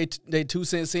gonna put they 2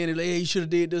 cents in and like, hey, you should have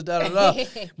did this, da da da.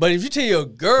 But if you tell your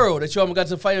girl that you almost got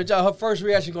to a fight on your job, her first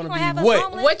reaction gonna gonna have be us what?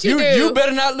 homeless? What you do? You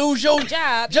better not lose your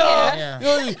Job, job.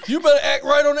 yeah. You better act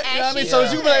right on it. You know what I mean? So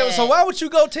you be like, so why would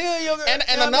you go tell your girl? And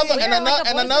you know what I another mean? and We're another like a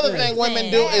and voice another of thing reason.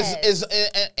 women do is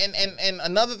and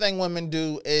another thing women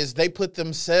do is they put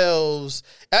themselves.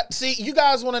 See, you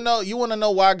guys want to know? You want to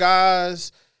know why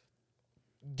guys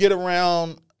get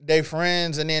around their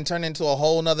friends and then turn into a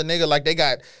whole nother nigga? Like they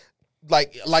got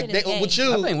like Shit they is gay. with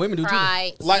you. I think women do too.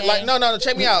 Right. Like no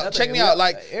check me out think we-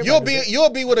 like everybody you'll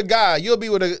be with a guy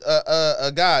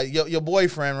a guy your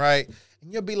boyfriend, right,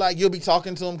 and you'll be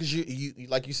talking to him because you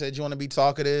like you said you want to be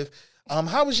talkative.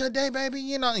 How was your day, baby?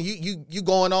 You know, you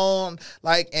going on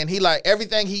like, and he like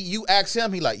everything you ask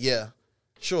him, he like, yeah,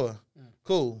 sure,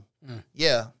 cool,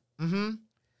 yeah,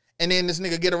 And then this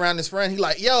nigga get around his friend. He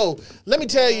like, yo, let me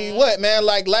tell you what, man.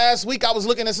 Like last week I was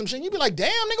looking at some shit. You be like, damn,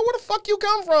 nigga, where the fuck you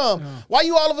come from? Why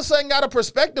you all of a sudden got a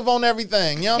perspective on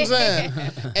everything? You know what I'm saying?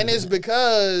 And it's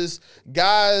because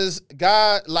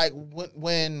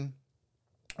when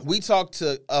we talk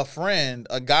to a friend,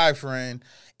 a guy friend,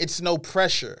 it's no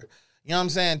pressure. You know what I'm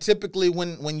saying? Typically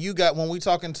when we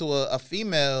talking to a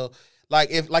female, like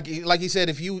he said,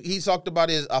 if he talked about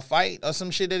a fight or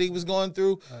some shit that he was going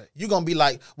through, you gonna be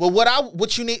like, well,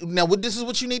 what you need now? This is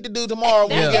what you need to do tomorrow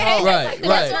when you get home. Right.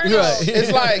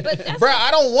 It's like, bro,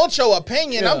 I don't want your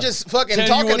opinion. I'm just fucking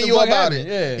talking to you about it.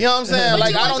 Yeah. You know what I'm saying?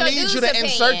 Like, I don't need you to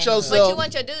insert yourself. But you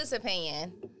want your dude's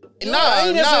opinion. I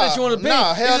ain't necessarily that you want to be.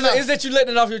 Hell no. Is that you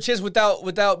letting it off your chest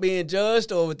without being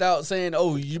judged or without saying,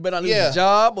 oh, you better not lose your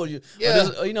job or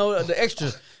the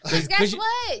extra. Because guess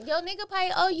what? Your nigga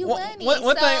probably owe you money.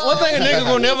 One thing a nigga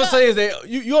gonna never say is that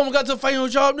you almost got to fight your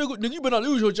job, nigga. You better not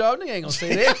lose your job. Nigga ain't gonna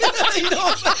say that. You know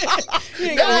what I'm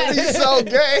saying? That'd be so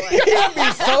gay.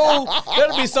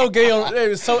 That'd be so gay. That'd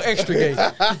be so extra gay.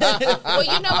 Well,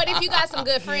 you know what? If you got some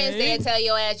good friends, they'll tell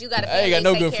your ass you got to I ain't got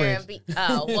no good friends.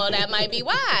 Oh, well, that might be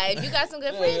why. If you got some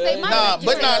good friends, they might.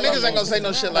 Niggas ain't gonna say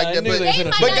no shit like that.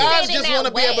 But guys just want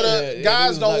to be able to.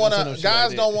 Guys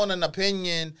don't want an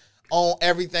opinion on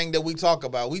everything that we talk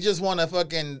about. We just want to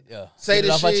fucking say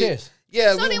the shit.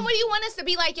 Yeah. So then what do you want us to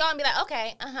be like y'all and be like,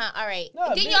 okay, all right.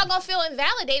 Then y'all gonna feel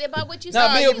invalidated by what you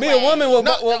say. Be a woman.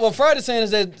 What Friday's saying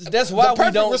is that's why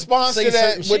we don't response say to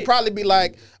that would shit. probably be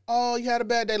like, oh, you had a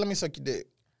bad day, let me suck your dick.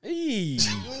 You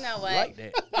know what? Like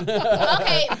that.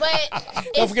 Okay,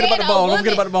 but Don't forget about the ball. Don't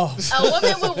forget about the ball. A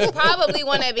woman would probably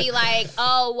want to be like,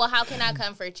 "Oh, well, how can I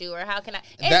comfort you, or how can I?"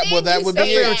 And that would be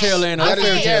fairy tale land. Well,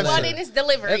 then it's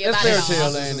delivery. That's fairy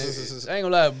tale land. I ain't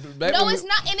gonna lie. No, it's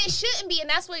not, and it shouldn't be, and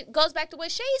that's what goes back to what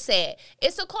Shay said.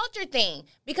 It's a culture thing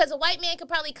because a white man could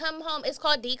probably come home. It's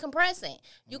called decompressing.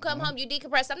 You come home, you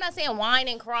decompress. I'm not saying whine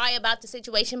and cry about the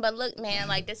situation, but look, man,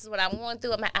 like this is what I'm going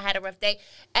through. I had a rough day.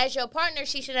 As your partner,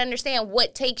 she should understand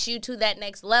what takes you to that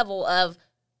next level of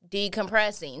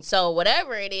decompressing. So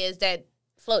whatever it is that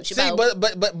floats your boat.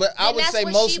 But I would say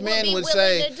most men would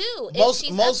say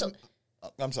most.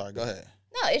 I'm sorry. Go ahead.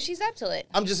 No, if she's up to it.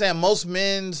 I'm just saying most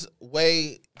men's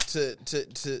way to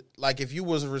like if you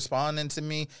was responding to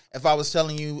me, if I was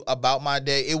telling you about my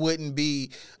day, it wouldn't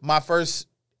be my first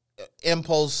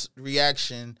impulse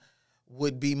reaction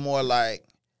would be more like,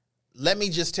 let me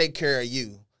just take care of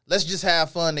you. Let's just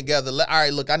have fun together. All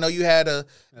right, look, I know you had a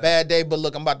bad day, but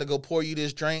look, I'm about to go pour you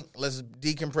this drink. Let's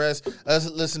decompress. Let's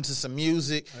listen to some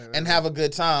music and have a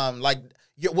good time. Like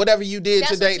whatever you did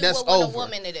today, that's over. What a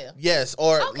woman to do. Yes,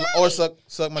 or suck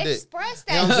my dick. Express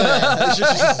that. You know what I'm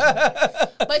saying?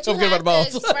 But you have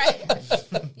to express.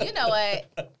 You know what?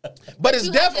 But it's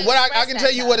definitely what I can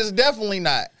tell you. What it's definitely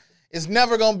not. It's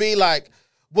never gonna be like.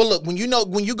 Well, look, when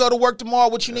you go to work tomorrow,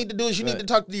 what you need to do is you need to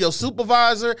talk to your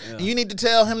supervisor and you need to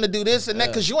tell him to do this and that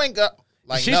because you ain't got.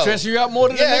 Like, she stressing you out more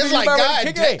than the nigga it's like,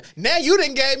 God, now you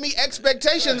didn't gave me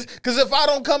expectations because if I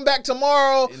don't come back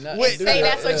tomorrow, say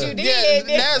that's what you did.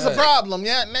 Yeah, that's a problem.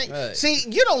 Yeah, see,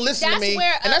 you don't listen to me,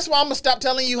 and that's why I'm gonna stop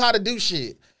telling you how to do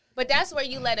shit. But that's where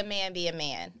you let a man be a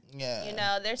man. Yeah. You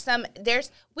know,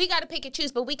 we got to pick and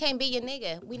choose, but we can't be your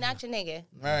nigga. We not your nigga.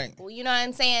 Right. Well, you know what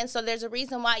I'm saying? So there's a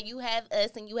reason why you have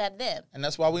us and you have them. And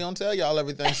that's why we don't tell y'all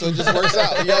everything. So it just works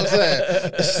out. You know what I'm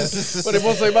saying? What they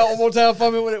want to say about one more time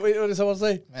for me? What did someone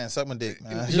say? Man, suck my dick,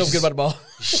 man. You don't forget about the ball.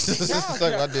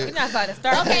 Suck my dick. We're not about to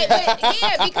start. Okay, but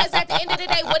yeah, because at the end of the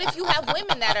day, what if you have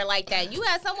women that are like that? You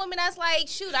have some women that's like,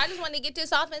 shoot, I just want to get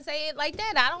this off and say it like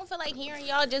that. I don't feel like hearing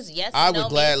y'all just yes I and no would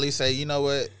gladly say, you know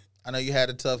what? I know you had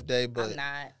a tough day, but I'm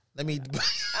not. Let me.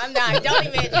 I'm not. Don't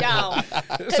even. Don't.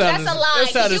 Because that's a lie. That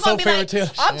sounded so fairy tale.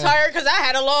 I'm tired because I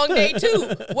had a long day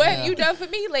too. What have you done for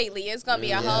me lately? It's gonna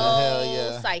be a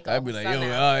whole cycle. I'd be like, yo, all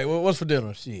right, what's for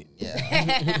dinner? Shit.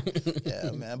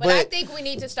 Yeah, man. But I think we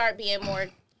need to start being more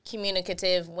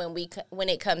communicative when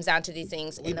it comes down to these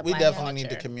things. In the we black definitely culture. need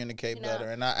to communicate better,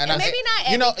 and maybe not.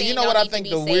 Everything you know what I think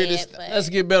the weirdest. Let's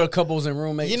get better couples and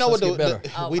roommates. You know what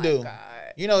we do. God.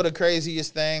 You know the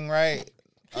craziest thing, right?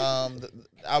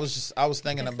 I was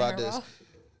thinking about this.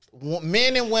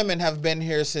 Men and women have been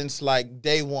here since like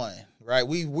day one, right?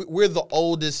 We're the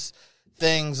oldest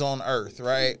things on earth,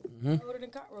 right? Older than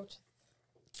cockroaches.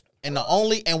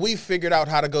 And we figured out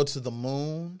how to go to the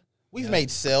moon. We've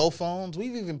made cell phones.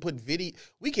 We've even put video.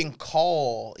 We can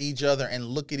call each other and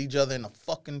look at each other in the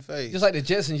fucking face. Just like the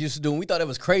Jetsons used to do. And we thought that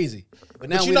was crazy. But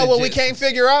now you know what we can't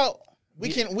figure out? We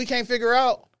can't figure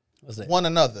out What's that? one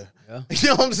another. Yeah. You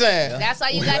know what I'm saying? That's why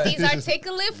you got these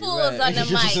articulate fools on the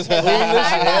mic.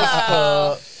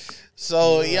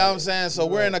 So you know what I'm saying. So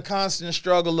we're in a constant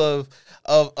struggle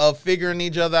of figuring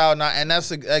each other out, and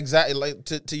that's exactly like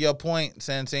to your point,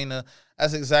 Santina.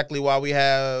 That's exactly why we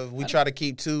try to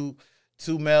keep two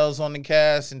males on the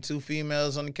cast and 2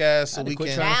 females on the cast, so we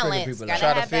can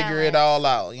try to figure it all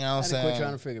out. You know what I'm saying? Quit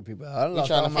trying to figure people out. I lost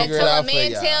trying all to my figure it out for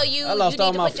man y'all. tell you, I lost you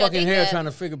all need my to put your fucking dick hair up. trying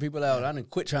to figure people out. I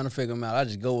didn't quit trying to figure them out. I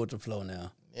just go with the flow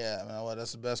now. Yeah, man. Well,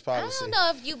 that's the best I policy. don't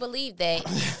know if you believe that.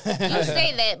 You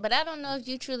say that, but I don't know if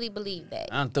you truly believe that.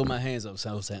 I done threw my hands up,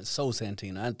 so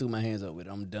Santina. I done threw my hands up with it.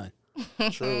 I'm done.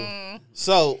 True.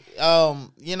 So,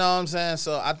 you know what I'm saying?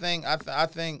 So I think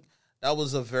that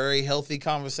was a very healthy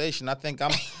conversation. I think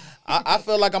I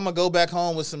feel like I'm gonna go back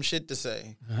home with some shit to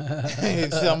say. Are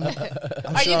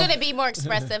you gonna be more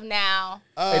expressive now?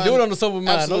 Hey, do it on the sober mind.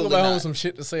 Don't absolutely go back home not. with some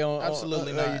shit to say on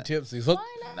Absolutely on not. you tipsy. So,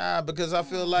 Nah, because I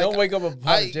feel like don't wake up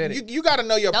apologetic. You got to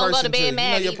know your Don't go person to bed too. You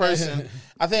mad know your either. person.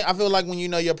 I feel like when you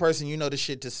know your person, you know the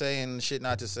shit to say and the shit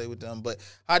not to say with them. But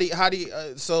how do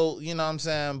you so you know what I'm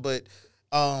saying? But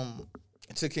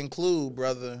to conclude,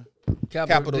 brother,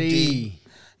 capital D.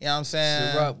 You know what I'm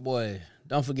saying? Rock boy.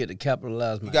 Don't forget to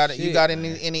capitalize my You got it. shit, You got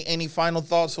man. any final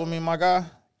thoughts for me, my guy?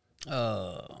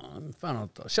 Final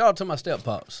thought. Shout out to my step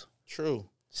pops. True.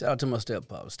 Shout out to my step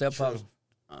pops. Step pops.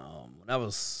 When I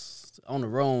was on the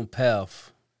wrong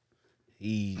path,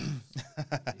 he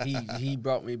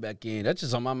brought me back in. That's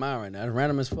just on my mind right now. It's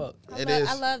random as fuck. I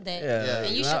love that. Yeah.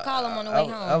 And you should call him on the way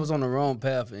home. I was on the wrong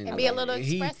path and be a little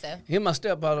expressive. He my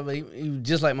step pops. He was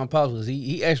just like my pops was.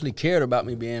 He actually cared about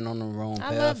me being on the wrong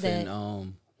path. I love that.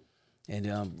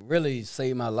 And really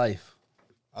saved my life.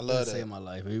 I love Saved that. my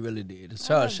life. He really did.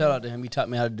 Shout out to him. He taught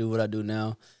me how to do what I do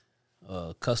now.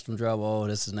 Custom drywall.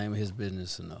 That's the name of his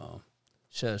business. And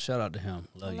shout out to him.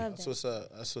 Love you. That's what's up.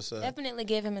 That's what's up. Definitely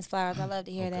give him his flowers. I love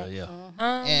to hear that. Yeah.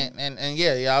 And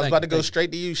yeah, I was about to go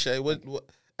straight to you, Shay. What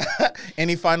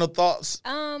any final thoughts?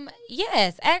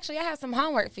 Yes, actually, I have some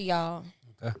homework for y'all.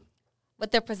 Okay.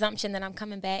 With the presumption that I'm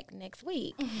coming back next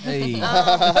week. Hey.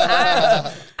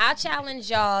 I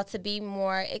challenge y'all to be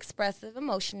more expressive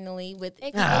emotionally with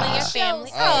people in your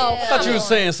family. I thought you were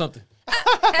saying something.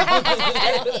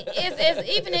 It's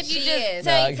even if you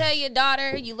just tell your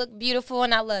daughter you look beautiful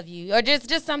and I love you, or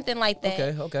just something like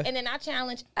that. Okay. And then I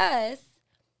challenge us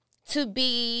to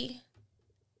be,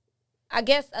 I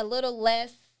guess, a little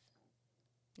less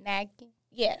Nagging.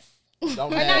 yes.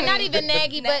 Don't Or not even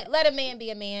naggy, but let a man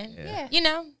be a man. Yeah. You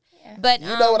know? But You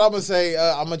know what I'm gonna say?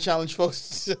 I'm gonna challenge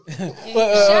folks. shut One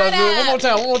up. more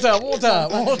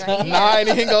time. Nah, I ain't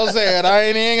even gonna say it. I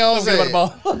ain't even gonna say it.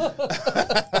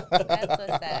 That's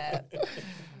what's up.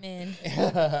 Men.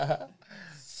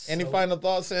 Any final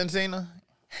thoughts, Santina?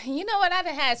 You know what? I've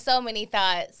had so many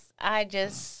thoughts. I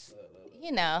just,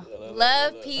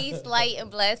 love, peace, light, and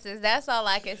blessings. That's all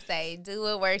I can say. Do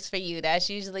what works for you.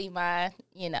 That's usually my,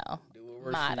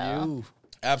 motto.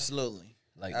 Absolutely.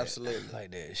 Absolutely.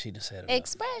 Like that. She just said it.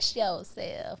 Express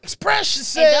yourself. Express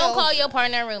yourself. And don't call your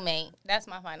partner a roommate. That's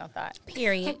my final thought.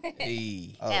 Period.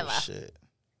 Hey. Oh Never. shit.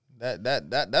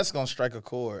 That's gonna strike a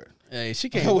chord. Hey, she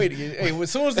can't wait to get. Hey,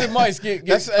 as soon as the mics get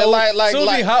That's cold, like as soon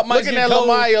as the hot mics looking get at cold,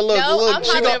 Lamaya. Look, No, I'm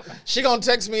she gonna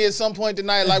text me at some point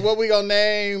tonight. Like, what we gonna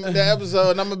name the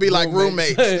episode? And I'm gonna be like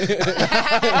roommates. Roommates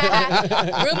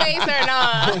or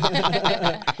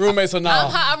not? roommates or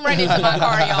not. I'm running to my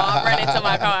car, y'all. I'm running to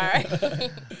my car.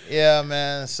 Yeah,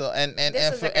 man. So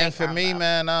This was a great for me, combo.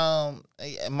 man,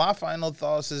 my final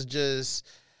thoughts is just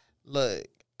look.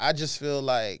 I just feel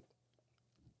like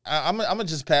I'm gonna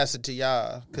just pass it to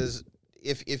y'all because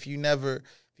if you never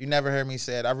heard me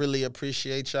say it, I really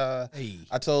appreciate y'all. Hey.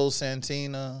 I told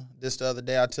Santina this the other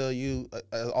day. I tell you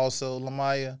also,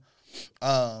 Lamaya.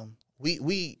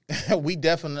 We we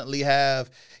definitely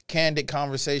have candid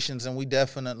conversations, and we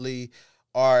definitely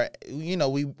are.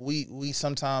 We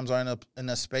sometimes are in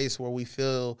a space where we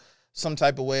feel some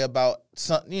type of way about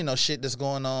some shit that's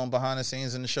going on behind the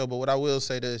scenes in the show. But what I will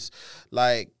say is,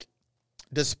 like,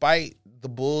 despite the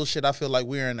bullshit, I feel like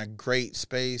we're in a great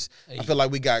space. Hey. I feel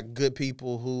like we got good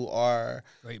people who are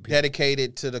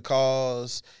dedicated to the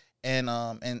cause and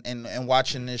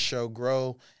watching this show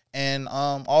grow. And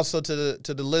also to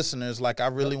the listeners, like, I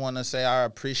really want to say I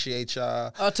appreciate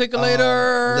y'all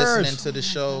Articulators. listening to the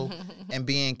show and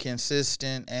being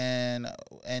consistent and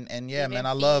yeah, man,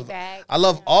 I love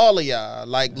all of y'all,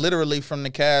 like literally from the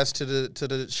cast to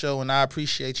the show, and I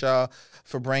appreciate y'all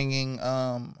for bringing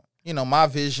my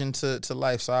vision to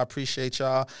life. So I appreciate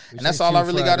y'all, and that's all I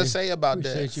really got to say about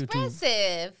that. Appreciate you too.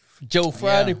 Impressive. Joe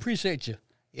Friday, Yeah. appreciate you.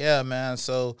 Yeah, man.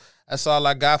 So that's all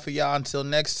I got for y'all. Until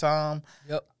next time.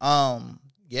 Yep.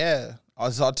 Yeah.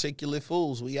 As Articulate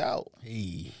Fools, we out.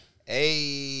 Hey.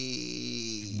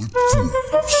 Hey.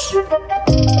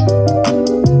 Fools.